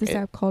use this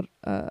app called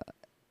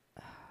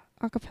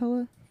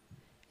Acapella,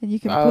 and you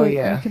can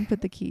you can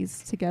put the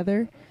keys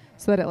together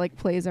so that it like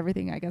plays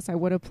everything I guess I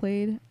would have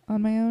played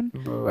on my own.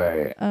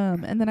 Right.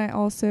 And then I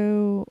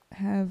also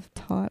have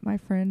taught my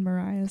friend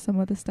Mariah some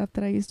of the stuff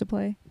that I used to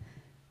play.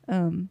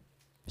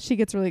 She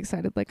gets really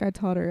excited. Like I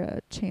taught her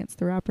a Chance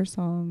the Rapper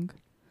song,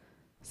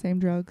 Same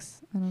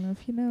Drugs. I don't know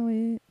if you know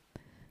it.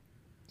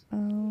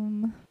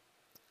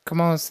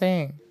 Come on,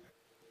 sing.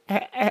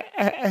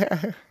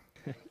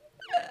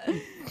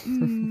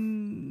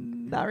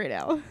 Not right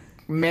now.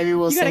 Maybe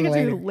we'll You gotta sing get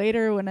later. to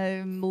later when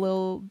I'm a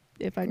little,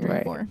 if I drink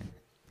Right. more.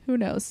 Who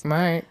knows?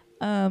 Right.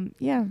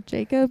 Yeah,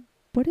 Jacob,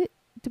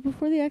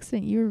 before the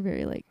accident, you were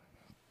very like,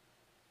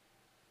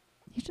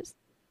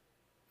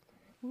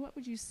 what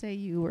would you say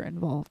you were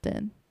involved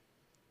in?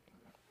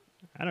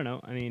 I don't know.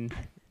 I mean,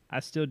 I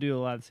still do a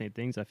lot of the same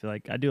things. I feel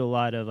like I do a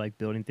lot of like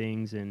building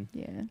things, and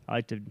Yeah. I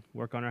like to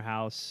work on our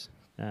house.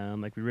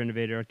 Like we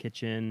renovated our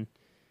kitchen.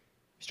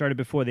 Started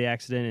before the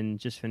accident and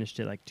just finished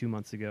it like 2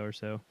 months ago or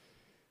so,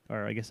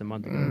 or I guess a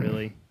month ago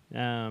really.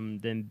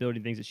 Then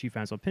building things that she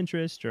finds on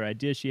Pinterest or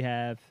ideas she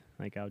have,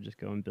 like I'll just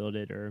go and build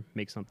it or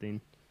make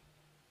something.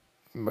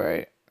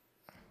 Right.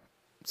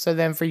 So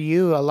then for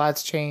you, a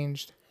lot's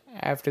changed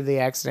after the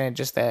accident,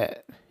 just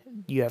that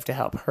you have to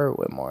help her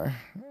with more.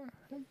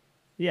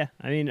 Yeah,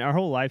 I mean, our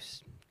whole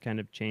life's kind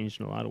of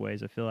changed in a lot of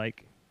ways. I feel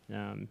like,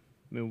 I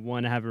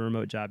have a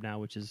remote job now,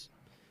 which is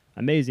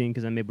amazing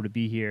because I'm able to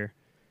be here.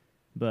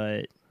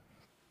 But,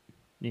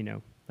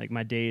 like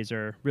my days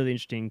are really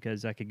interesting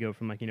because I could go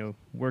from like,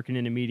 working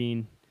in a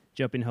meeting,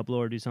 jump in, help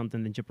Laura do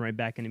something, then jump right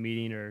back in a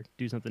meeting or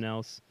do something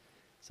else.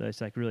 So it's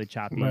like really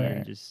choppy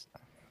and just,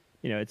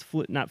 it's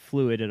not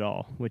fluid at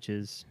all, which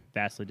is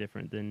vastly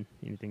different than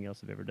anything else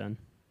I've ever done.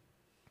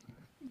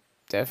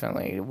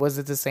 Definitely. Was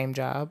it the same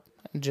job,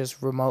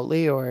 just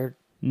remotely, or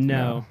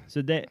No. So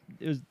it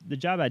was the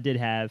job I did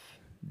have.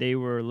 They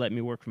were letting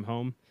me work from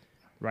home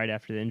right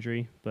after the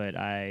injury, but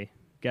I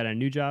got a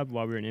new job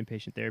while we were in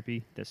inpatient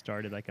therapy that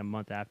started like a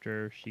month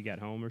after she got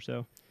home or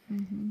so.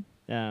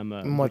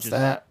 and what's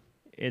that?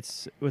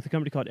 It's with a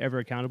company called Ever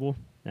Accountable.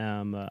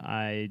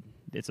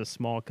 It's a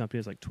small company.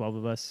 There's like 12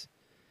 of us,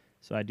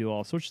 so I do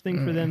all sorts of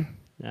things for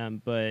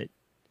them. But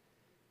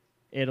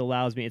it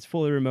allows me. It's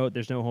fully remote.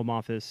 There's no home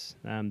office.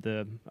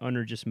 The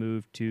owner just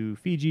moved to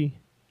Fiji,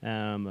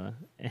 and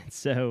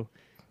so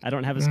I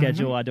don't have a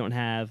schedule. I don't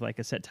have like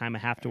a set time I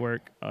have to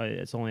work.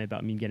 It's only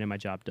about me getting my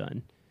job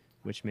done,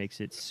 which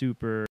makes it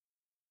super.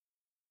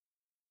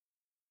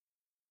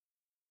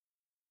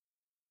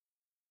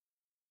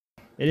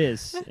 It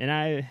is, and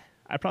I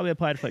probably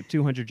applied for like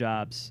 200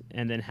 jobs,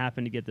 and then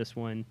happened to get this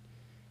one,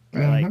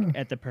 like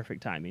at the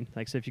perfect timing.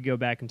 Like, so if you go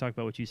back and talk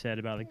about what you said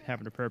about like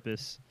having a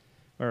purpose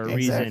or a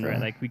reason, right?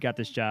 Like we got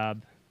this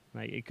job,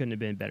 like it couldn't have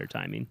been better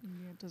timing.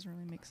 Yeah, it doesn't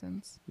really make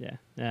sense. Yeah,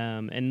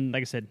 and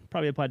like I said,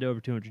 probably applied to over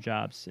 200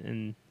 jobs,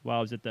 and while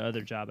I was at the other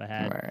job I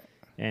had, Right.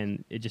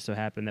 and it just so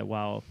happened that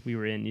while we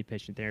were in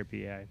inpatient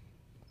therapy, I,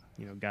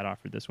 got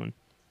offered this one.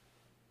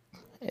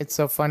 It's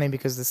so funny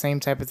because the same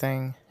type of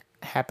thing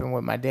happened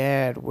with my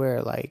dad,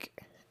 where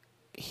like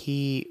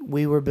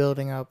we were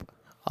building up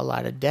a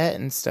lot of debt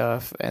and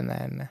stuff, and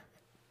then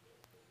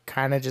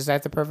kind of just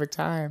at the perfect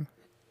time,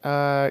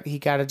 he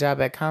got a job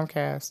at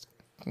Comcast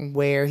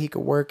where he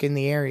could work in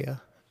the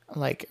area,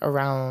 like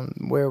around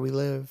where we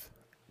live,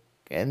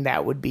 and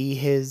that would be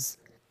his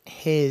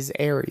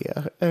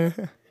area.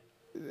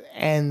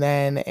 And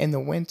then in the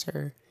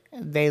winter,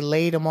 they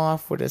laid him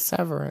off with a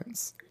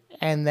severance,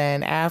 and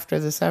then after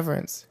the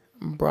severance,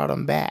 brought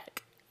him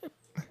back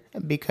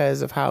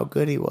because of how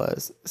good he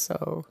was.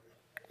 So,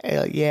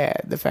 yeah,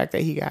 the fact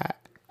that he got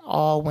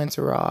all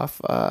winter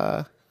off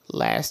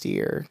last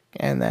year,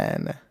 and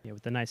then Yeah,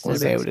 with the nice was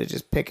severance. able to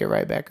just pick it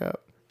right back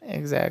up.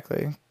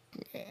 Exactly.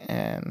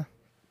 And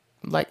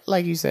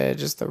like you said,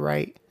 just the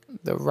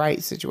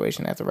right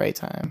situation at the right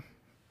time.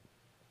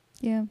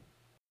 Yeah.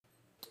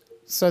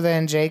 So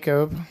then,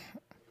 Jacob,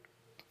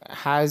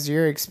 how's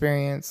your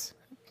experience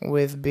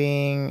with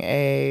being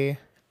a,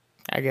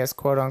 I guess,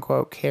 quote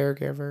unquote,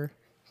 caregiver,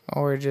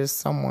 or just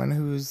someone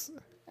who's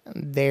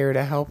there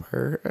to help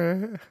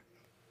her?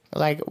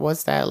 Like,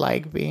 what's that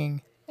like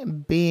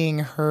being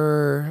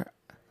her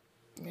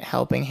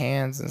helping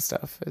hands and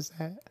stuff?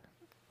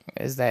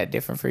 Is that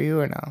different for you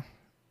or no?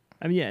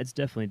 I mean, yeah, it's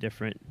definitely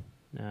different,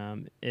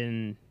 and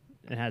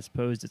it has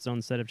posed its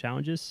own set of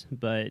challenges,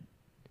 but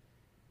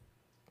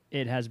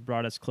it has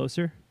brought us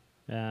closer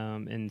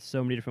in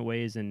so many different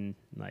ways, and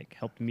like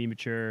helped me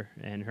mature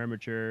and her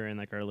mature, and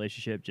like our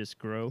relationship just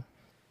grow.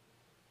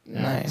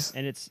 Nice.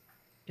 And it's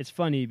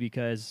funny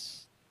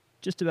because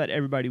just about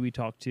everybody we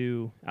talk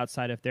to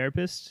outside of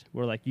therapists,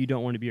 we're like, you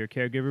don't want to be your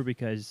caregiver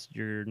because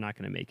you're not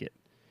going to make it,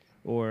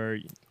 or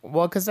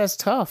Well, because that's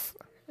tough.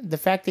 The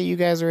fact that you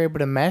guys are able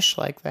to mesh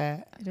like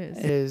that It is.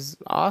 is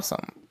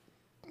awesome.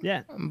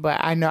 yeah, But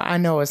I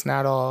know it's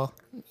not all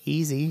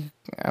easy.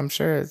 I'm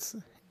sure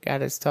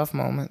got its tough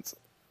moments.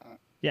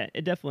 Yeah,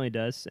 it definitely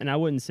does. And I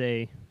wouldn't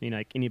say,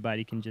 like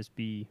anybody can just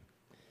be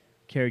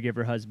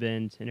caregiver,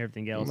 husband, and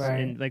everything else.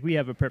 Right. And like we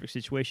have a perfect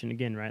situation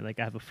again, right? Like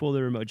I have a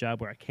fully remote job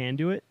where I can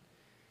do it,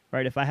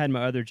 right? If I had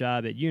my other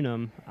job at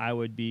Unum, I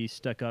would be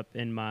stuck up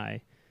in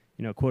my,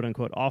 quote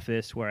unquote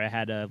office where I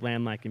had a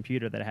landline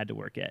computer that I had to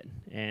work at.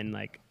 And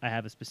like I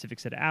have a specific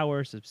set of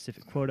hours, a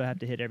specific quota I have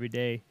to hit every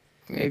day.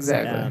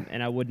 Exactly.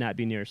 And I would not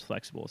be near as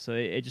flexible. So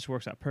it just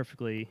works out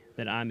perfectly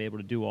that I'm able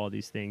to do all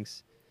these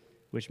things,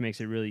 which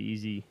makes it really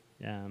easy.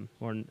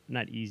 Or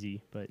not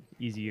easy, but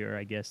easier,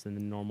 I guess, than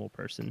the normal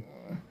person.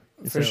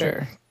 For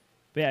sure.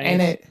 But yeah,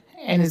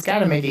 And it's got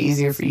to make it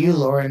easier for you,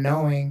 Laura,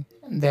 knowing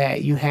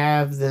that you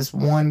have this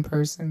one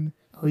person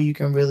who you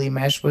can really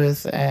mesh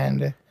with,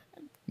 and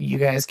you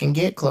guys can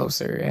get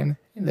closer, and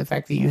the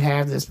fact that you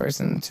have this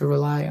person to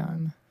rely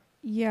on.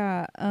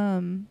 Yeah.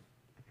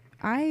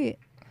 I've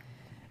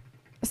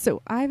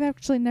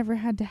actually never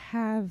had to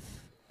have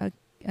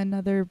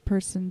another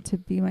person to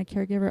be my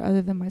caregiver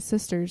other than my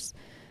sisters.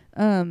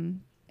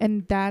 And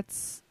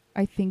that's,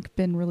 I think,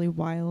 been really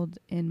wild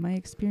in my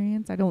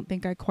experience. I don't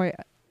think I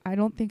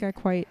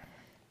quite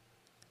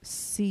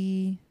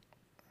see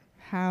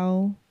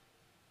how,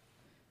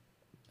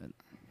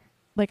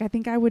 like, I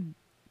think I would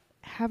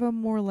have a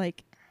more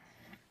like,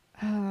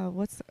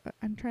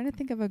 I'm trying to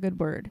think of a good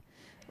word,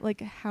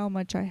 like how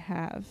much I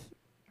have.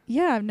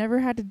 Yeah, I've never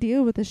had to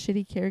deal with a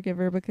shitty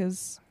caregiver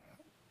because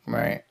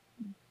Right.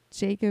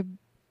 Jacob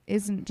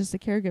isn't just a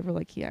caregiver,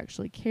 like he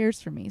actually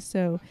cares for me.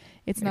 So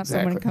it's not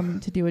someone Exactly. coming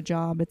to do a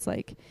job. It's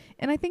like,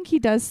 and I think he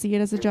does see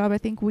it as a job. I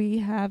think we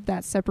have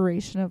that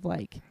separation of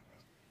like,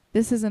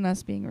 this isn't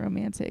us being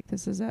romantic.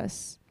 This is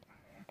us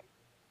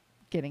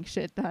getting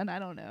shit done. I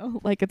don't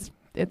know. Like it's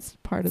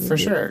part of the For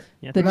sure.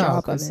 Yeah, the No, job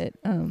of 'cause it.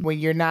 When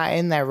you're not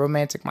in that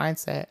romantic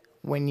mindset,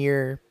 when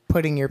you're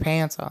putting your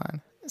pants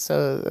on.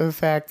 So the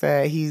fact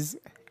that he's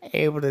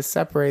able to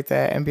separate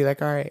that and be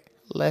like, all right,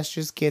 let's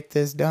just get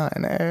this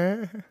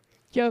done.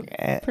 Yep,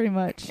 Yeah. pretty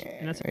much.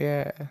 And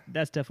Yeah,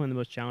 that's definitely the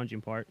most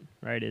challenging part,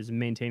 right? Is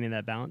maintaining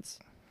that balance,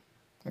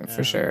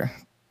 for sure.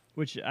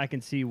 which I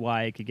can see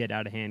why it could get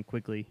out of hand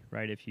quickly,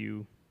 right? If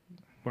you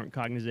weren't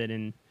cognizant,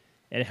 and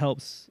it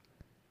helps.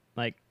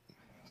 Like,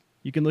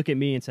 you can look at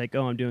me and say,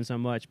 "Oh, I'm doing so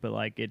much," but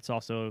like it's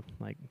also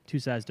like two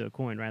sides to a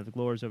coin, right? Like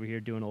Laura's over here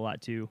doing a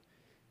lot too,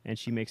 and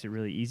she makes it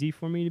really easy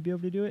for me to be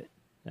able to do it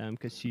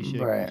because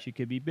Right. she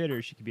could be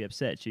bitter, she could be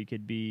upset, she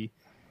could be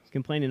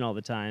complaining all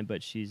the time,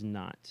 but she's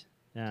not.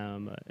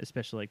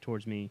 Especially like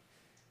towards me,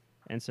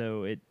 and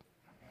so it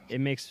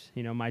makes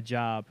my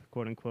job,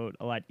 quote unquote,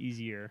 a lot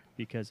easier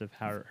because of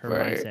her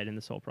Right. mindset in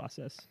this whole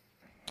process.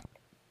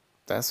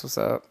 That's what's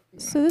up.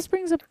 So this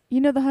brings up, the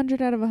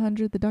 100 out of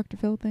 100, the Dr.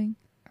 Phil thing.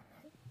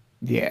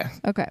 Yeah.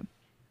 Okay.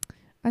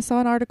 I saw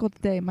an article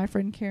today. My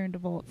friend Karen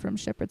DeVault from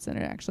Shepherd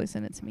Center actually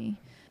sent it to me.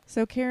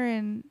 So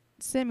Karen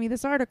sent me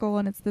this article,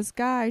 and it's this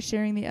guy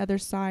sharing the other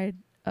side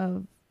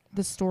of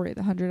the story,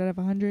 the 100 out of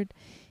 100.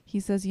 He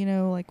says,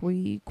 like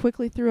we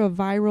quickly threw a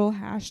viral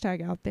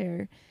hashtag out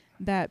there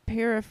that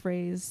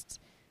paraphrased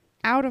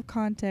out of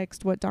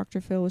context what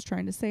Dr. Phil was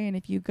trying to say. And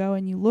if you go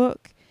and you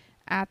look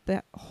at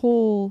the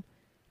whole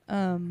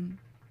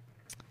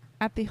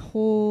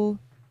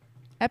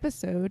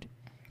episode,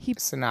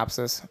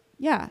 Synopsis.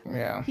 yeah,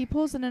 Yeah. he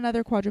pulls in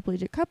another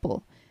quadriplegic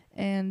couple,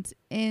 and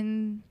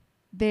in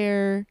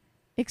their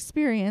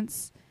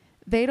experience,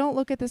 they don't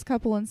look at this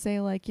couple and say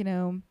like,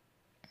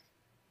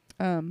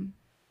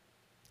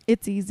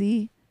 it's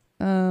easy.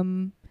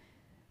 You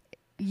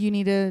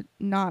need to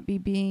not be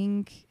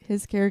being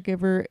his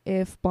caregiver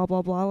if blah,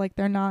 blah, blah. Like,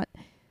 they're not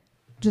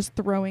just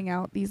throwing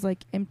out these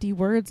like empty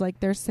words. Like,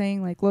 they're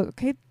saying like, look,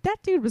 okay, that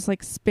dude was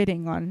like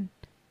spitting on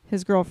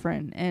his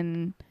girlfriend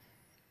and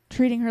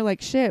treating her like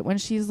shit when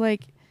she's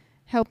like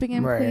helping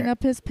him Right. clean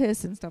up his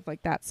piss and stuff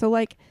like that. So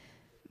like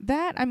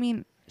that, I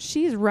mean,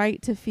 she's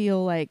right to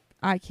feel like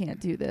I can't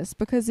do this,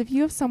 because if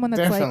you have someone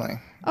that's Definitely.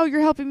 like, oh,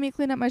 you're helping me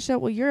clean up my shit,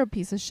 well, you're a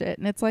piece of shit.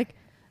 And it's like,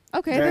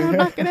 okay, then I'm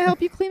not going to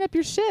help you clean up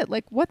your shit.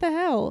 Like, what the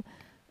hell?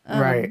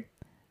 Right.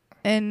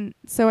 And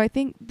so I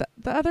think the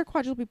other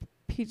quadriplegic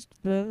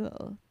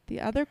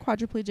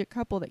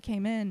couple that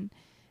came in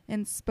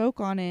and spoke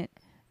on it,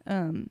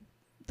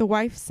 the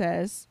wife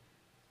says,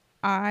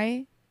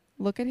 I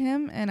look at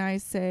him and I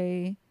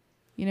say,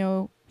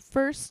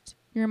 first,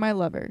 you're my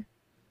lover.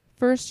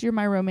 First, you're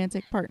my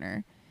romantic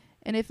partner.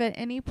 And if at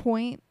any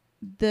point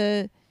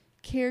the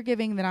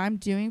caregiving that I'm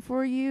doing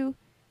for you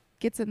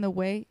gets in the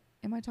way,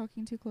 am I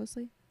talking too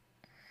closely?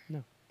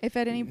 No. If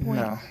at any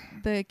point No.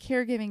 the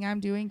caregiving I'm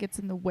doing gets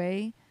in the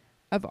way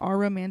of our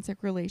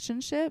romantic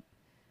relationship,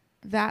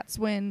 that's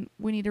when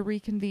we need to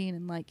reconvene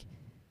and like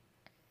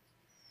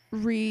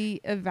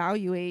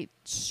reevaluate,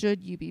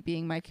 should you be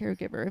being my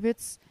caregiver? If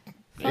it's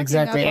fucking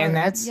Exactly. up And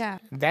our- that's yeah.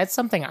 that's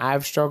something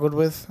I've struggled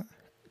with,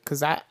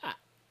 because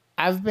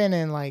I've been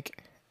in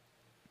like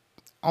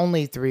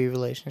only 3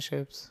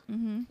 relationships.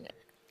 Mm-hmm.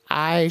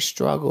 I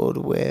struggled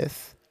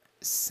with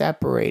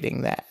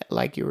separating that,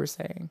 like you were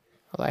saying,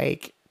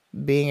 like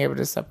being able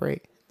to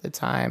separate the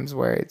times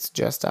where it's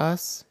just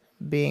us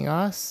being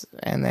us,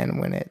 and then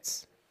when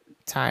it's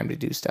time to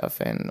do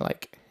stuff in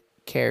like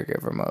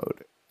caregiver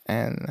mode.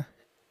 And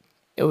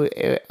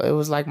it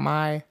was like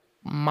my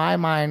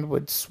mind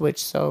would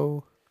switch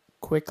so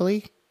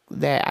quickly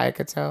that I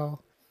could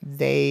tell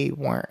they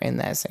weren't in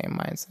that same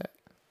mindset,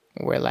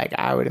 where like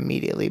I would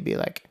immediately be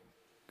like,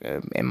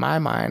 in my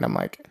mind, I'm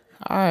like,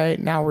 all right,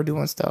 now we're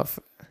doing stuff,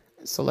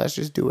 so let's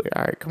just do it.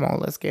 All right, come on,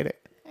 let's get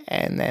it.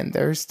 And then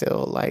they're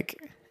still like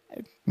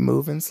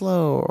moving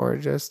slow or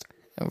just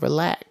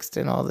relaxed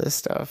and all this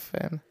stuff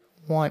and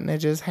wanting to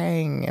just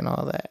hang and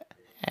all that.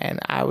 And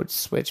I would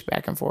switch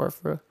back and forth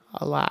for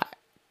a lot.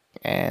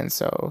 And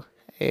so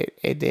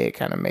it did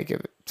kind of make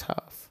it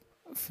tough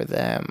for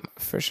them,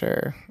 for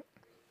sure.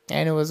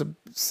 And it was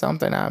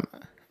something I'm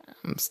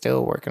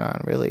still working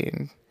on, really,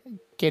 and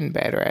getting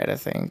better at, I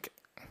think.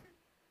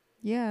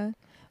 Yeah.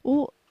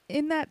 Well,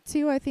 in that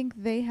too, I think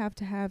they have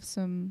to have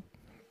some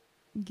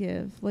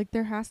give. Like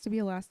there has to be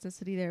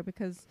elasticity there,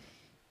 because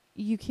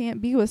you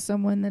can't be with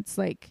someone that's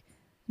like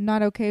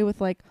not okay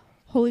with like,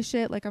 holy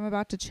shit, like I'm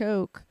about to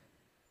choke.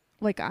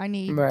 Like I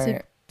need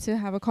to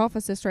have a cough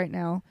assist right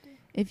now.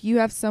 If you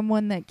have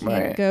someone that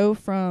can't go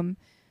from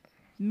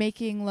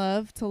making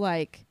love to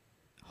like,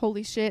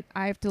 holy shit,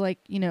 I have to like,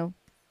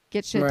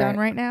 get shit done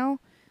right now.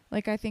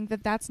 Like I think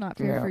that's not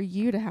fair for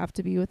you to have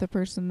to be with a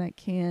person that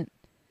can't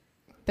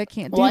do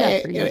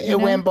that for you.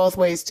 It went both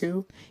ways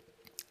too,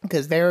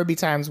 because there would be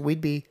times we'd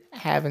be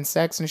having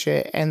sex and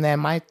shit, and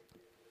then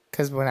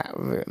because when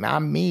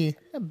I'm me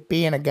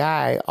being a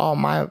guy, all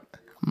my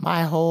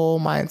whole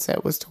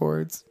mindset was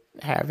towards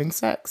having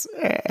sex,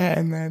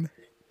 and then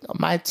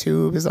my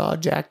tube is all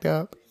jacked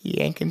up,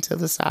 yanking to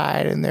the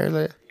side, and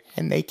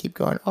they keep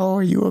going, oh,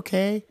 are you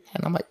okay?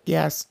 And I'm like,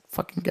 yes,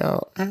 fucking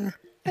go.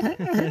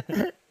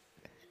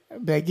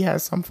 Like,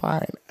 yes, I'm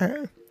fine.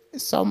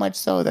 So much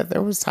so that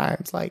there was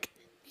times like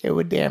it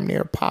would damn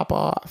near pop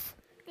off,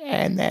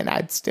 and then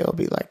I'd still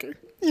be like,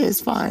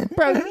 it's fine.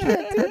 Bro, you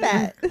can't do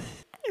that.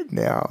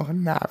 No,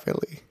 not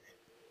really.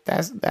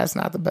 That's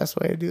not the best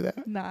way to do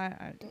that. No,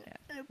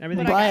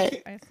 Everything.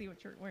 I see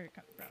where you're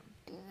coming from.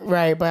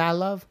 Right, but I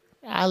love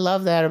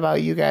that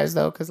about you guys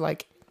though, because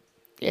like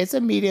it's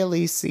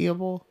immediately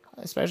seeable,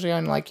 especially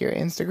on like your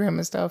Instagram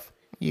and stuff.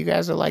 You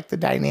guys are like the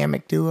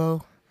dynamic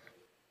duo.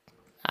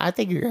 I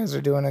think you guys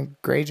are doing a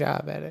great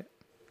job at it.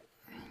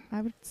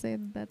 I would say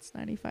that's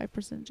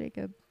 95%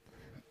 Jacob,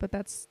 but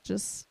that's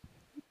just,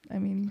 I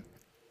mean,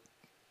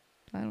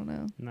 I don't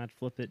know. Not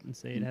flip it and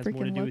say it has Freaking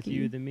more to do with lucky.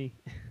 you than me.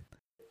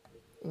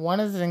 One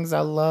of the things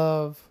I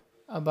love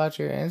about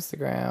your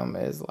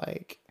Instagram is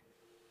like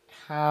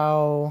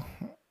how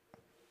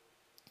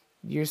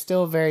you're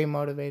still very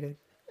motivated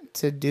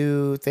to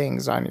do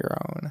things on your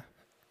own,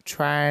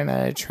 trying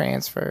to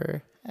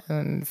transfer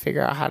and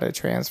figure out how to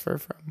transfer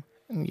from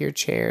your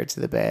chair to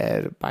the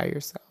bed by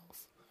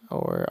yourself,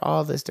 or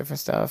all this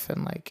different stuff,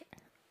 and like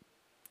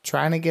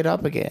trying to get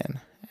up again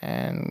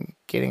and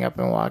getting up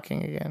and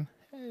walking again.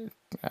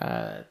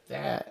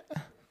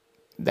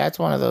 That's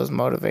one of those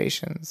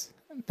motivations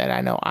that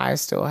I know I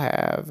still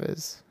have,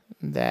 is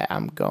that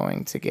I'm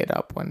going to get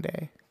up one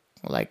day.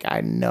 Like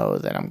I know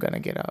that I'm going to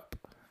get up.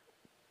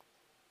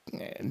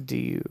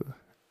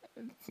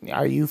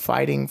 Are you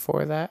fighting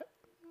for that?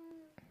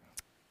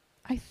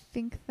 I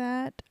think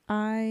that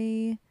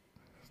I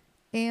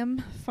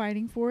am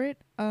fighting for it,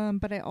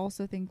 but I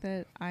also think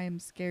that I am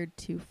scared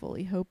to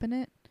fully hope in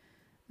it.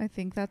 I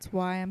think that's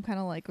why I'm kind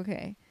of like,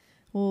 okay,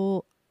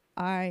 well,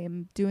 I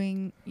am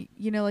doing,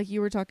 like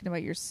you were talking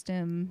about your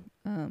STEM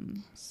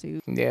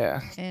suit.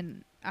 Yeah.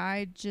 And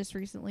I just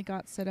recently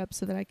got set up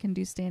so that I can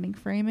do standing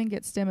frame and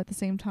get STEM at the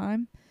same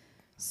time.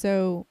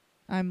 So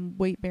I'm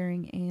weight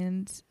bearing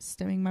and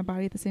stemming my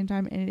body at the same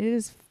time, and it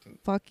is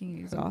fucking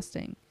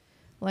exhausting.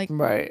 Like,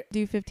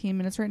 do 15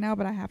 minutes right now,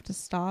 but I have to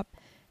stop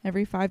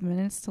every 5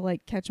 minutes to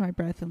like catch my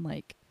breath and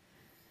like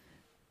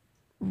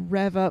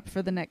rev up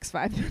for the next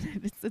 5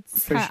 minutes.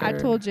 It's sure. I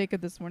told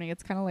Jacob this morning,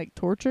 it's kind of like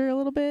torture a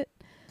little bit.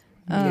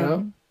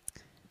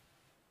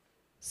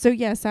 So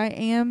yes, I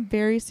am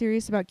very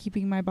serious about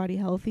keeping my body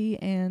healthy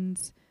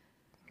and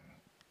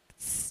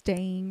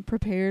staying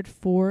prepared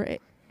for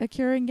a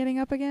cure and getting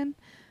up again.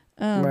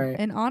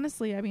 And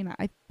honestly, I mean,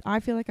 I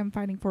feel like I'm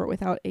fighting for it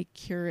without a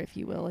cure, if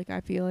you will. Like,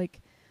 I feel like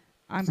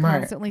I'm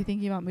constantly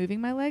thinking about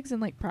moving my legs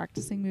and like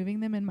practicing moving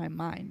them in my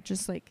mind,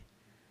 just like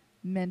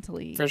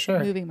mentally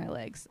moving my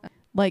legs.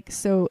 Like,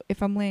 so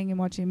if I'm laying and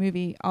watching a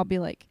movie, I'll be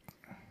like,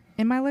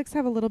 and my legs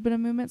have a little bit of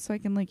movement, so I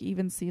can like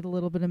even see the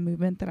little bit of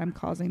movement that I'm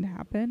causing to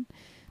happen.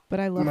 But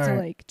I love to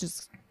like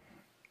just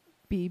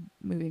be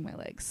moving my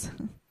legs.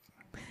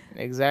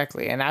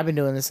 Exactly. And I've been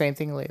doing the same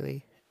thing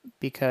lately,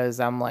 because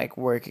I'm like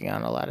working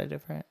on a lot of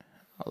different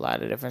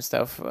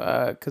stuff,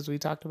 because we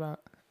talked about,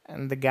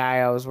 and the guy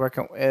I was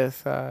working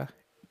with,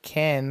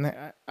 Ken,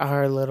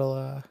 our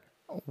little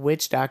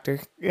witch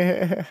doctor,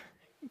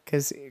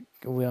 because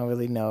we don't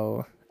really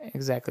know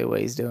exactly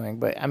what he's doing,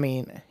 but I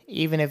mean,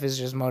 even if it's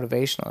just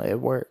motivational, it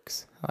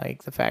works.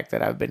 Like the fact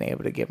that I've been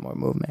able to get more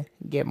movement,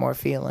 get more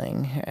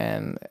feeling,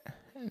 and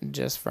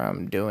just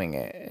from doing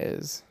it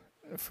is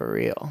for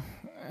real.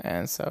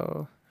 And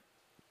so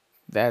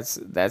that's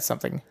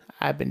something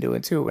I've been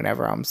doing too.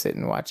 Whenever I'm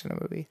sitting watching a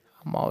movie,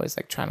 I'm always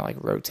like trying to like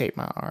rotate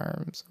my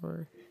arms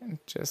or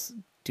just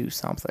do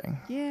something.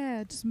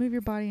 Yeah, just move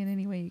your body in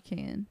any way you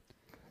can.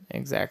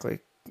 Exactly.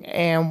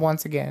 And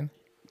once again,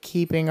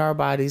 keeping our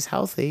bodies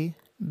healthy,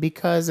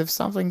 because if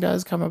something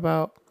does come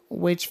about,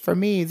 which for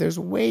me, there's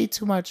way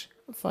too much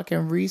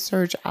fucking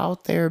research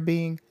out there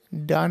being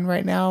done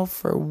right now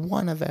for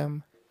one of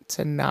them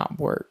to not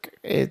work.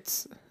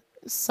 It's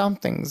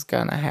something's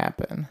gonna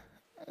happen.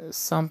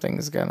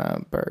 Something's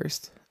gonna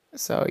burst.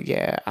 So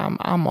yeah,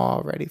 I'm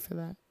all ready for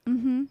that.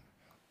 Mm-hmm.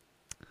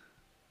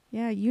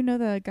 Yeah, you know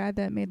the guy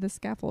that made the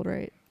scaffold,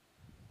 right?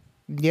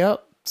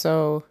 Yep.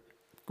 So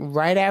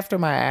right after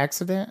my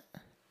accident,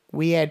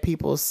 we had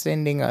people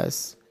sending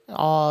us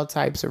all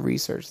types of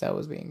research that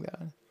was being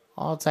done,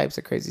 all types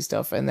of crazy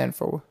stuff. And then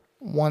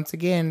once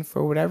again,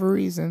 for whatever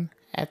reason,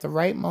 at the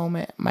right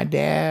moment, my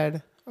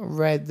dad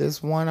read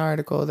this one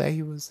article that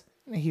he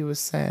was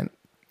sent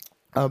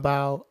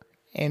about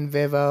in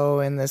Vivo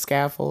and the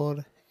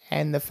scaffold,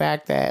 and the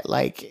fact that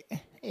like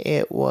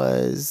it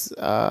was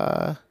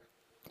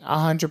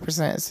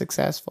 100%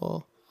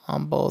 successful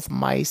on both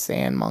mice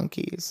and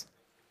monkeys.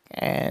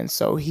 And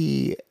so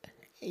he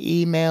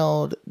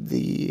emailed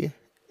the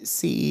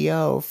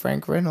CEO,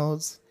 Frank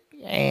Reynolds,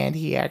 and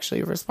he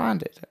actually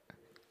responded.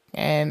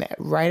 And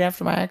right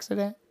after my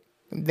accident,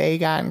 they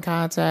got in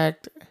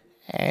contact,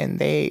 and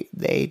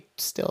they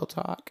still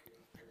talk.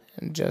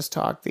 And just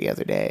talked the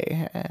other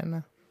day,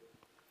 and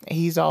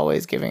he's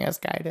always giving us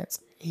guidance.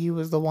 He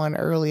was the one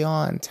early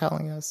on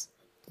telling us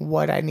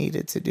what I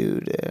needed to do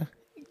to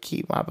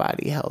keep my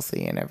body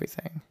healthy and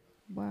everything.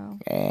 Wow.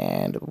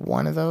 And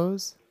one of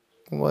those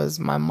was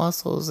my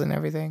muscles and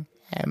everything,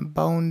 and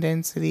bone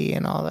density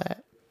and all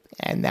that.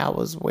 And that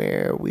was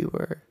where we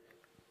were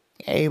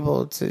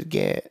able to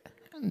get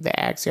the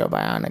Axial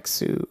Bionic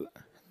suit,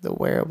 the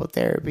wearable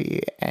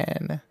therapy,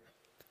 and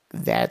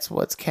that's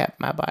what's kept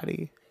my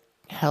body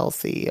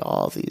healthy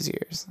all these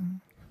years.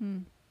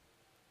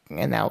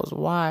 And that was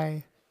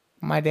why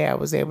my dad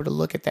was able to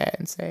look at that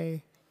and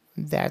say,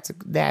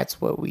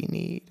 that's what we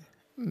need,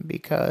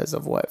 because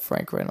of what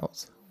Frank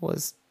Reynolds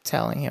was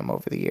telling him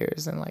over the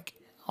years, and like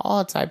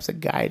all types of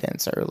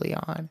guidance early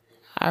on.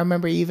 I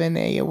remember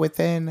even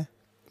within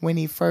when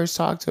he first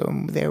talked to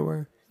him, they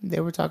were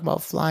talking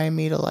about flying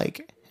me to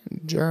like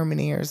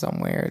Germany or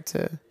somewhere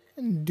to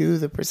do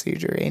the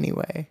procedure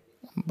anyway.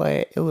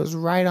 But it was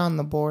right on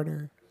the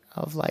border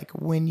of like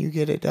when you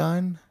get it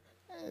done.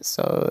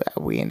 So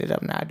we ended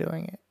up not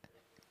doing it.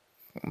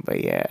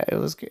 But yeah, it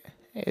was good.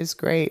 It's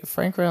great.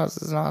 Frank Reynolds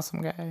is an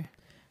awesome guy.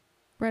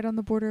 Right on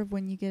the border of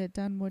when you get it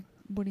done. What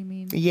do you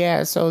mean?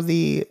 Yeah, so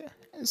the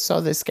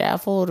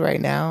scaffold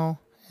right now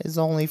is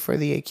only for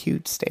the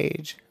acute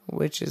stage,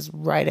 which is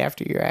right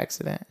after your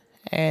accident.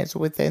 And it's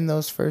within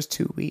those first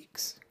 2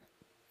 weeks.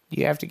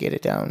 You have to get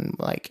it done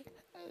like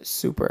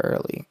super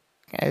early,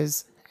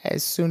 as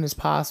soon as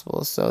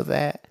possible, so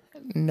that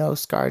no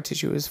scar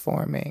tissue is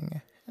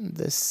forming.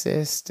 The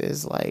cyst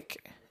is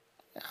like,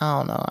 I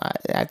don't know.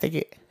 I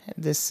think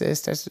the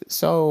cyst is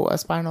so a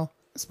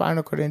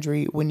spinal cord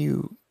injury, when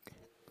you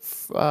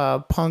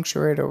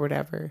puncture it or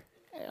whatever,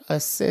 a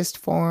cyst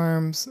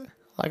forms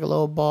like a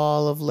little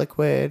ball of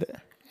liquid,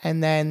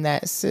 and then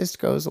that cyst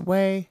goes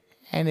away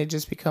and it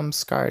just becomes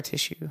scar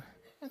tissue.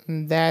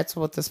 And that's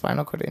what the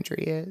spinal cord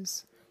injury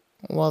is.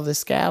 Well, the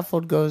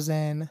scaffold goes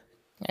in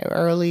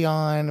early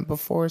on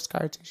before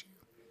scar tissue,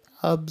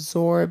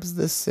 absorbs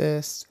the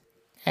cyst,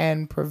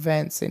 and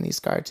prevents any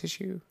scar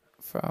tissue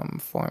from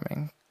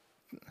forming.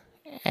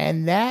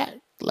 And that,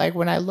 like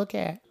when I look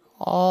at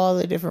all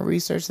the different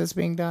research that's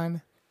being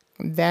done,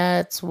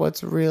 that's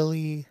what's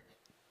really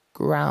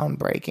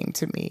groundbreaking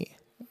to me.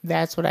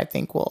 That's what I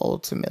think will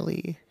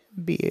ultimately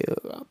be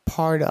a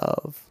part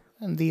of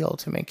the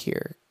ultimate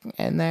cure.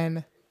 And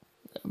then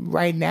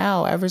right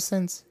now, ever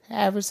since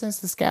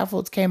the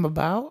scaffolds came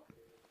about,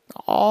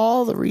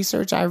 all the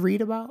research I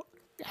read about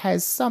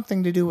has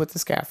something to do with the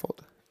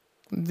scaffold.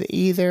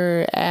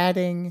 Either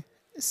adding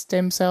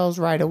stem cells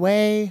right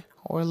away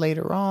or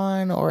later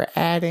on, or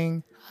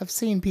I've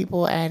seen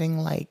people adding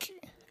like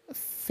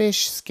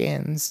fish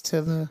skins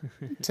to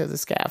the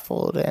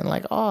scaffold, and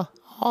like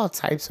all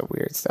types of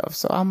weird stuff.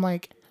 So I'm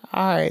like,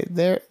 all right,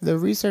 the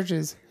research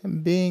is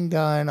being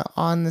done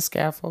on the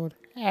scaffold.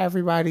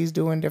 Everybody's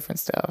doing different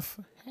stuff,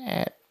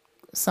 and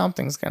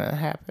something's gonna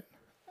happen.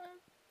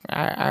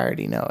 I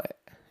already know it.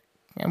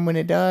 And when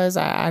it does,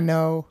 I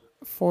know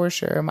for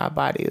sure my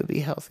body will be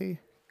healthy.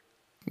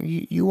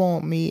 You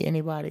won't meet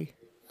anybody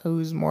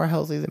who's more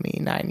healthy than me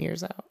 9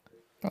 years out.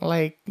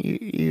 Like,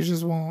 you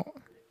just won't.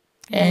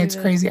 And it's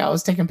crazy. I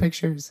was taking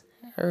pictures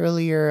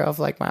earlier of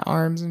like my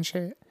arms and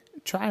shit,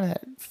 trying to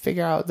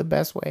figure out the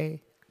best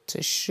way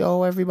to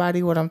show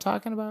everybody what I'm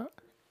talking about.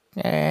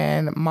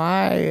 And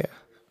my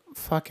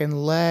fucking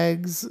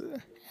legs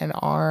and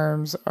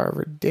arms are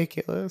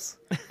ridiculous.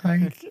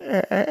 Like,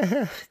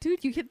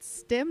 Dude, you get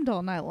stemmed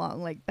all night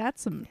long. Like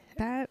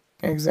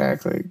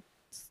exactly.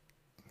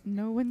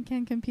 No one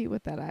can compete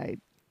with that.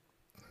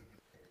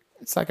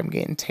 It's like I'm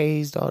getting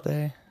tased all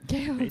day.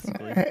 Yeah,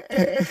 Basically.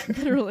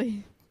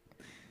 literally.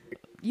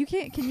 You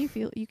can't. Can you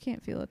feel? You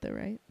can't feel it though,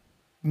 right?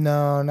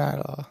 No, not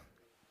at all.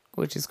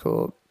 Which is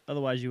cool.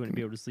 Otherwise, you wouldn't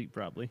be able to sleep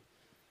probably.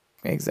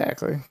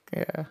 Exactly.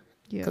 Yeah.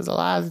 Yeah. Because a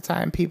lot of the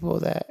time, people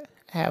that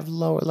have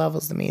lower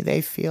levels than me,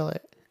 they feel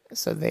it.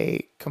 So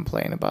they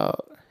complain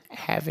about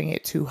having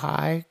it too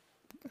high.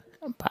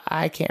 But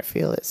I can't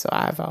feel it. So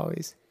I've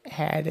always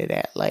had it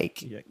at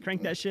like, Yeah,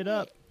 crank that shit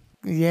up.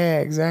 yeah,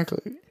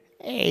 exactly.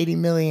 80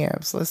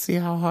 milliamps. Let's see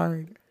how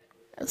hard.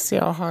 Let's see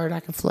how hard I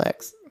can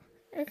flex.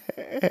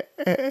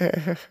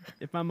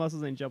 If my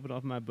muscles ain't jumping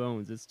off my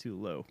bones, it's too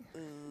low.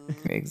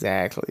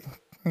 Exactly.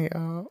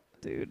 Yeah.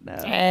 Dude, no.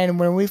 And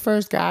when we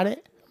first got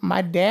it,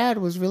 my dad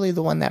was really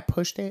the one that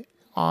pushed it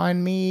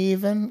on me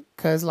even.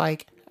 Because,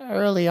 like,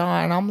 early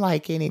on, I'm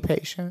like any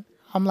patient.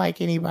 I'm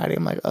like anybody.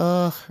 I'm like,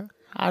 ugh,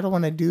 I don't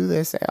want to do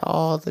this at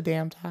all the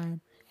damn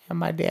time. And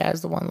my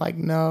dad's the one like,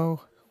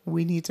 no,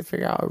 we need to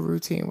figure out a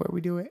routine where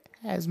we do it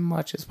as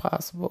much as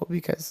possible.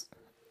 Because,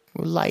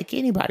 like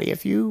anybody,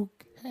 if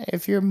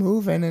you're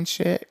moving and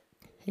shit,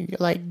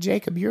 like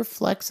Jacob, you're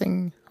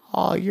flexing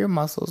all your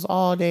muscles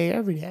all day,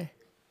 every day.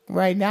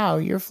 Right now,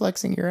 you're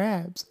flexing your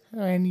abs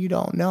and you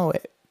don't know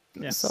it.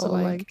 Yeah. So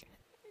like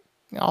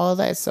all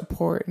that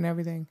support and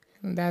everything,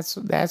 that's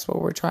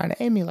what we're trying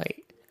to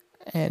emulate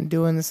and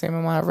doing the same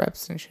amount of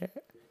reps and shit.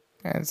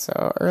 And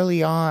so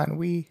early on,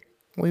 we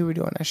were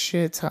doing a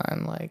shit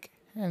ton, like,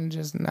 and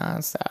just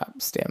nonstop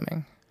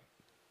stimming.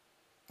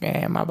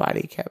 And my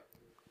body kept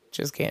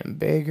just getting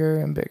bigger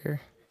and bigger.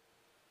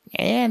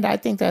 And I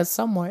think that's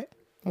somewhat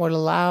what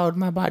allowed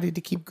my body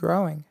to keep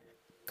growing.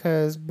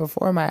 Because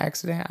before my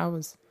accident, I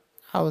was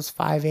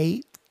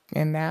 5'8",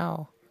 and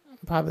now I'm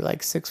probably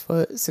like 6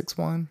 foot,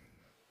 6'1".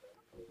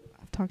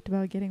 I've talked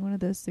about getting one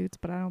of those suits,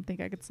 but I don't think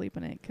I could sleep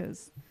in it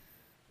because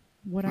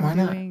what Why I'm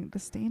not? doing, the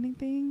standing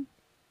thing,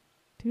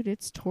 dude,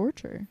 it's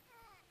torture.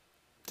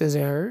 Does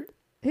it hurt?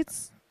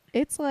 It's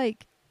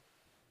like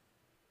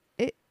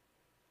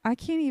I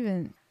can't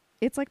even.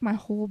 It's like my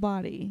whole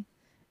body.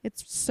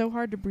 It's so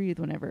hard to breathe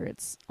whenever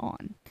it's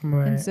on.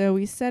 Right. And so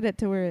we set it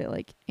to where it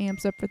like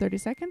amps up for 30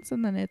 seconds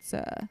and then it's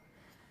And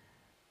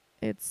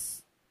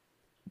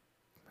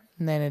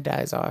then it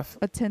dies off.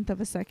 a tenth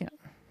of a second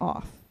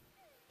off.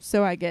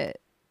 So I get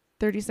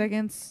 30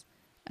 seconds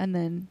and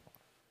then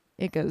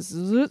it goes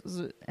zzz,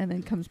 zzz, and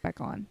then comes back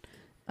on.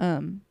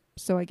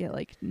 So I get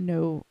like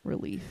no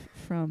relief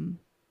from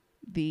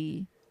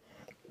the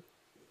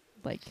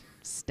like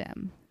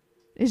stem.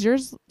 Is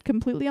yours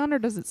completely on or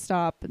does it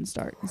stop and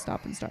start and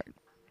stop and start?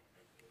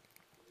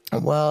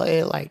 Well,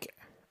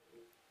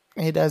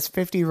 it does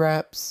 50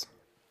 reps.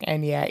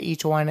 And yeah,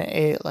 each one,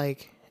 it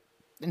like,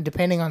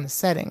 depending on the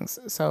settings.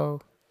 So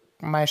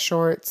my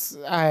shorts,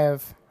 I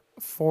have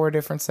 4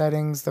 different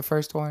settings. The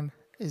first one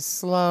is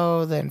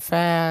slow, then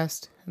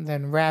fast,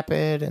 then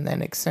rapid, and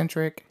then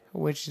eccentric,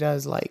 which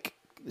does like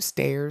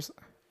stairs.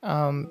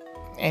 And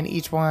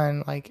each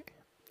one, like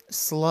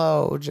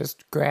slow,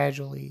 just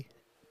gradually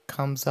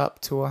comes up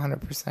to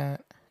 100%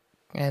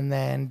 and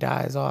then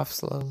dies off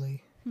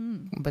slowly.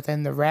 But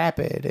then the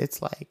rapid,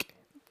 it's like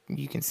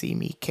you can see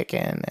me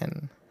kicking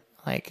and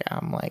like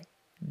I'm like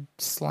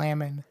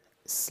slamming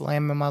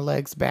my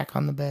legs back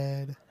on the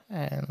bed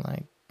and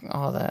like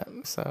all that.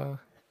 So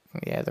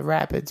yeah, the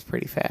rapid's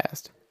pretty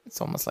fast. It's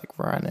almost like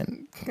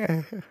running.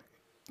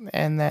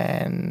 And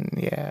then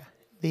yeah,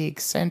 the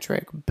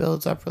eccentric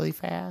builds up really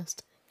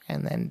fast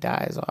and then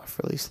dies off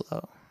really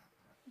slow.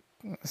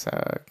 So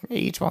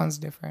each one's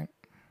different.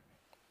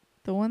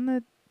 The one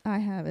that I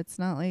have, it's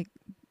not like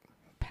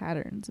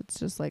patterns. It's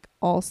just like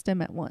all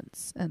stem at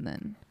once and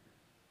then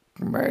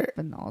Right.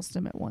 and all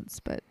stem at once.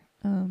 But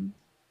I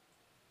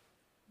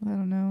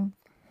don't know.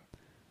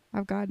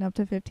 I've gotten up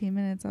to 15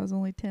 minutes. I was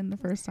only 10 the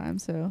first time,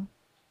 so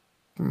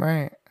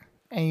Right.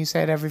 And you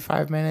said every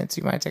 5 minutes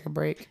you might take a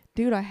break.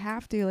 dude, I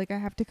have to. Like I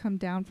have to come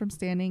down from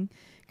standing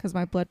because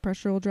my blood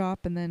pressure will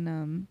drop and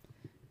then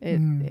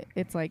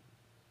it's like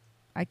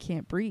I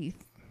can't breathe.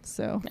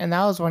 So And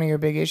that was one of your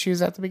big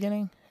issues at the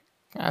beginning.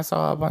 I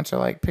saw a bunch of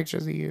like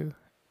pictures of you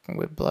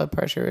with blood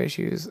pressure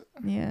issues.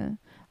 yeah,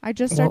 I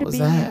just What started was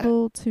being that?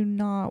 able to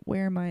not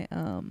wear my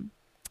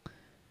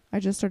I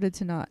just started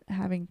to not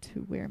having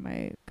to wear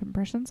my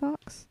compression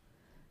socks.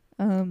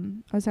 I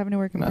was having to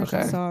wear compression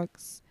Okay.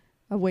 socks,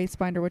 a waist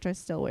binder which I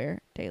still wear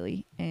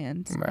daily,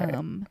 and Right.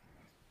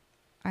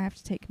 I have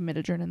to take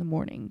Midodrine in the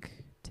morning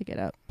to get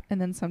up,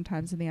 and then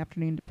sometimes in the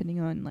afternoon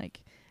depending on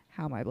like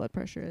how my blood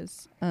pressure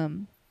is.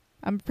 I'm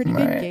a pretty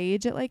good Right.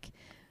 gauge at like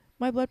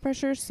my blood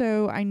pressure,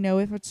 so I know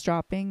if it's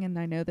dropping, and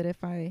I know that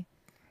if I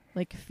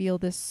like feel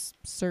this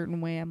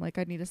certain way, I'm like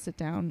I need to sit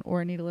down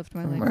or I need to lift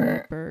my legs Right.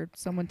 up or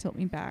someone tilt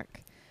me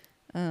back.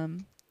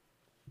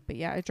 But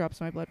yeah, it drops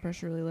my blood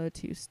pressure really low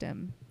to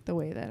stem the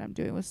way that I'm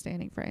doing with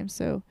standing frames.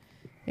 So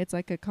it's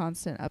like a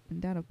constant up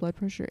and down of blood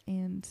pressure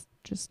and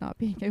just not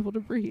being able to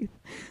breathe.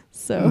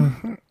 So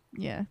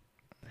yeah.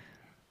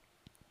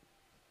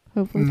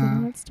 Hopefully 10 Nah.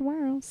 minutes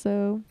tomorrow.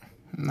 So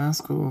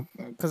That's cool.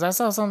 Because I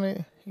saw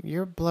something,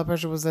 your blood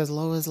pressure was as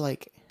low as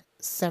like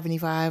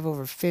 75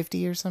 over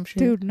 50 or some shit?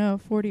 Dude, no,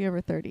 40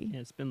 over 30. Yeah,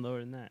 it's been lower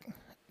than that.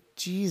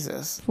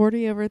 Jesus.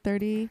 40 over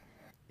 30.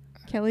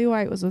 Kelly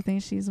White was with me.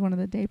 She's one of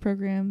the day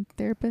program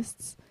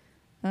therapists.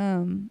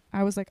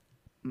 I was like,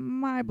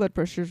 my blood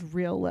pressure's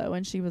real low.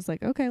 And she was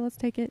like, okay, let's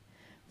take it.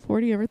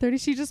 40 over 30.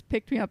 She just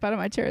picked me up out of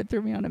my chair and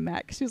threw me on a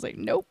mat. She was like,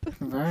 nope.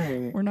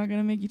 Right. We're not going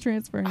to make you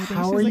transfer anything.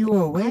 How She was are like, you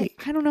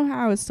awake? I don't know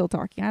how I was still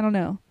talking. I don't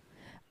know.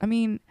 I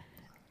mean,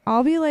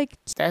 I'll be like,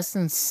 That's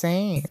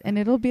insane. and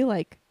it'll be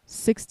like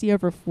 60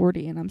 over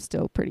 40 and I'm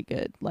still pretty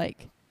good.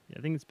 Like, Yeah,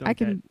 I think it's been like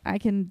that. I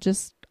can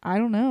just, I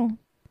don't know.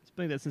 It's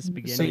been like that since the So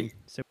beginning.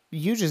 So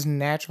you just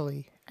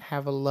naturally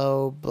have a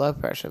low blood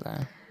pressure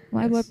then.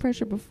 My Yes. blood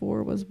pressure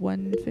before was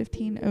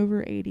 115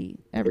 over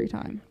 80 every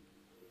time.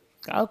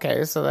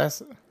 Okay, so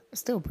that's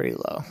still pretty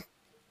low.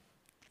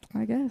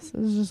 I guess it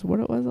was just what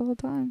it was all the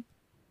time.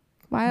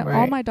 All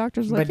Right. my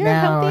doctors were like, But you're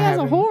now healthy as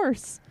a having-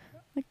 horse.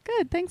 Like,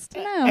 good, thanks to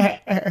know.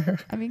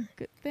 I mean,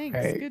 good, thanks,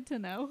 Right. good to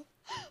know.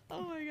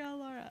 Oh my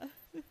God,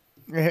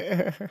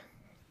 Laura.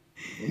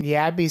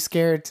 Yeah, I'd be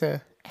scared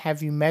to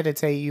have you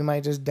meditate. You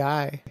might just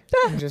die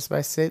just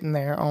by sitting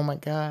there. Oh my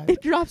God.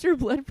 It drops your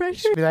blood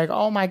pressure. Be like,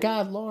 oh my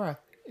God, Laura,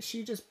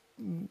 she just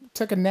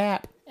took a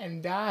nap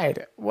and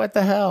died. What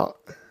the hell?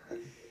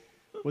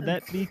 would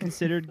that be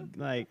considered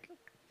like,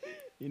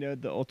 the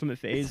ultimate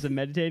phase of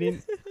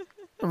meditating?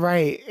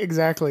 Right,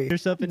 exactly.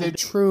 Yourself in The the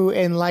true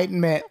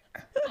enlightenment.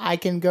 I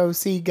can go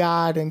see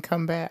God and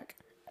come back.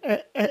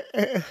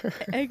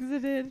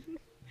 Exited.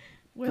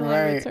 Will I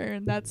Right.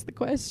 return? That's the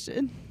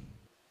question.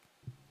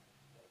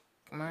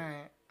 All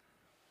right.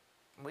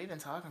 We've been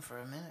talking for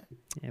a minute.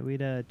 Yeah, we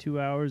had 2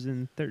 hours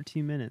and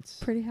 13 minutes.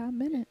 Pretty hot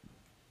minute.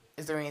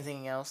 Is there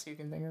anything else you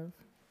can think of?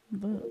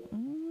 But,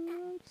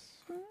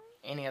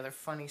 Any other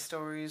funny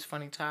stories,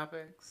 funny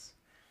topics?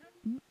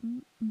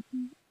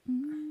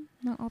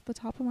 not off the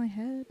top of my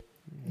head.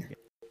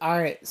 All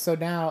right, so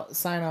now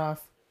sign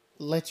off.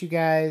 Let you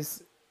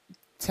guys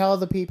tell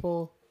the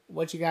people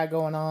what you got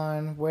going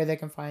on, where they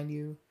can find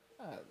you,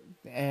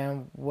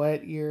 and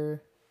what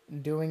you're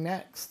doing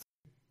next.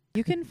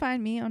 You can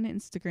find me on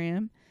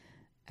Instagram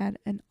at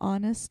an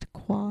honest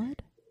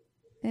quad.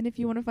 And if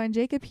you want to find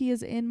Jacob, he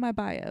is in my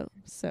bio.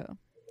 So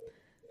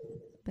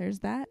there's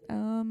that.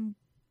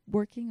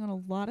 Working on a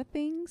lot of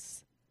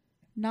things.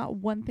 Not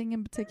one thing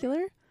in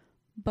particular.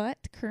 But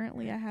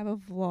currently I have a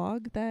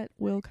vlog that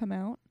will come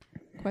out.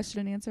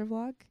 Question and answer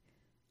vlog.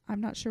 I'm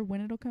not sure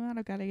when it'll come out.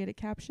 I've got to get it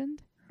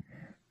captioned.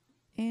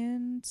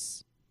 And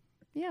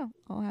yeah,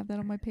 I'll have that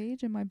on my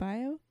page in my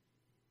bio.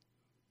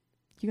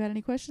 You got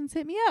any questions?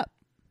 Hit me up.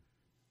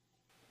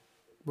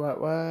 What?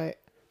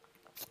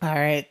 All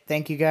right,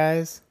 thank you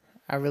guys.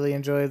 I really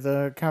enjoyed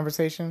the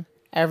conversation.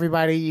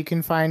 Everybody, you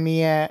can find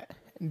me at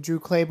Drew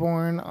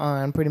Claiborne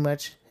on pretty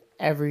much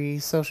every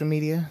social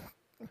media.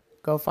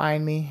 Go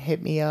find me,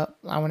 hit me up.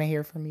 I want to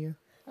hear from you.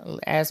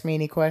 Ask me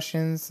any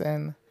questions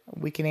and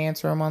we can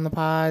answer them on the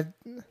pod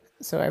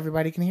so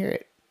everybody can hear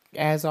it.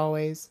 As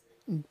always,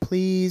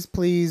 please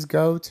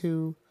go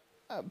to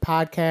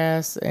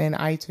podcasts and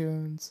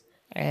iTunes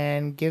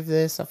and give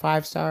this a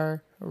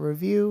 5-star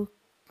review.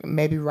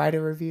 Maybe write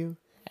a review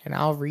and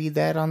I'll read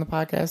that on the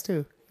podcast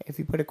too. If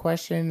you put a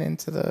question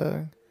into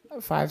the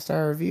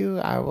 5-star review,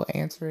 I will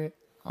answer it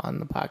on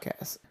the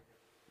podcast.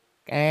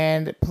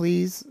 And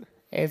please,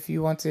 if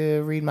you want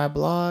to read my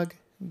blog,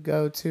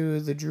 go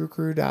to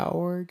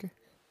thedrewcrew.org,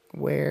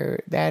 where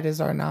that is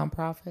our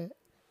nonprofit.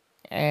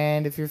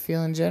 And if you're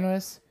feeling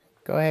generous,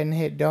 go ahead and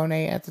hit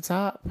donate at the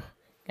top.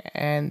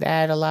 And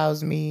that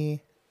allows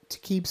me to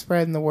keep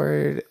spreading the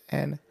word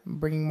and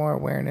bringing more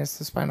awareness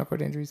to spinal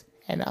cord injuries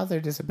and other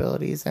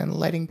disabilities and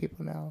letting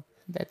people know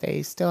that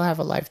they still have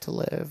a life to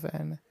live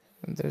and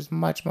there's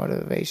much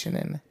motivation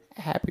and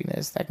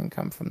happiness that can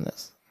come from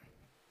this.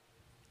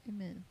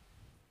 Amen.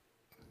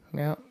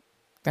 Yep.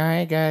 All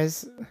right,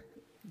 guys.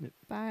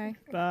 Bye.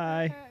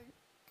 Bye.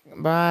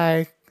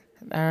 Bye.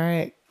 All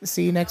right.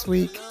 See you next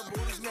week. Love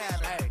booties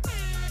matter. Hey,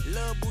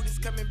 love booties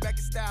coming back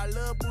in style.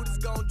 Love booties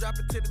gon' drop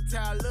it to the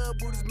towel. Love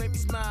booties make me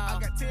smile.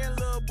 I got 10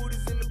 love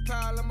booties in the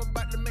pile. I'm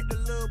about to make the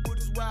love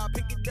booties wild.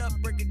 Pick it up,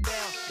 break it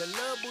down. The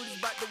love booties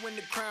about to win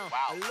the crown.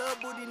 A love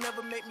booty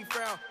never make me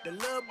frown. The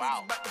love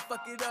booties about to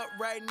fuck it up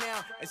right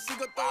now. And she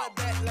gon' throw it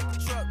back like a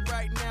truck.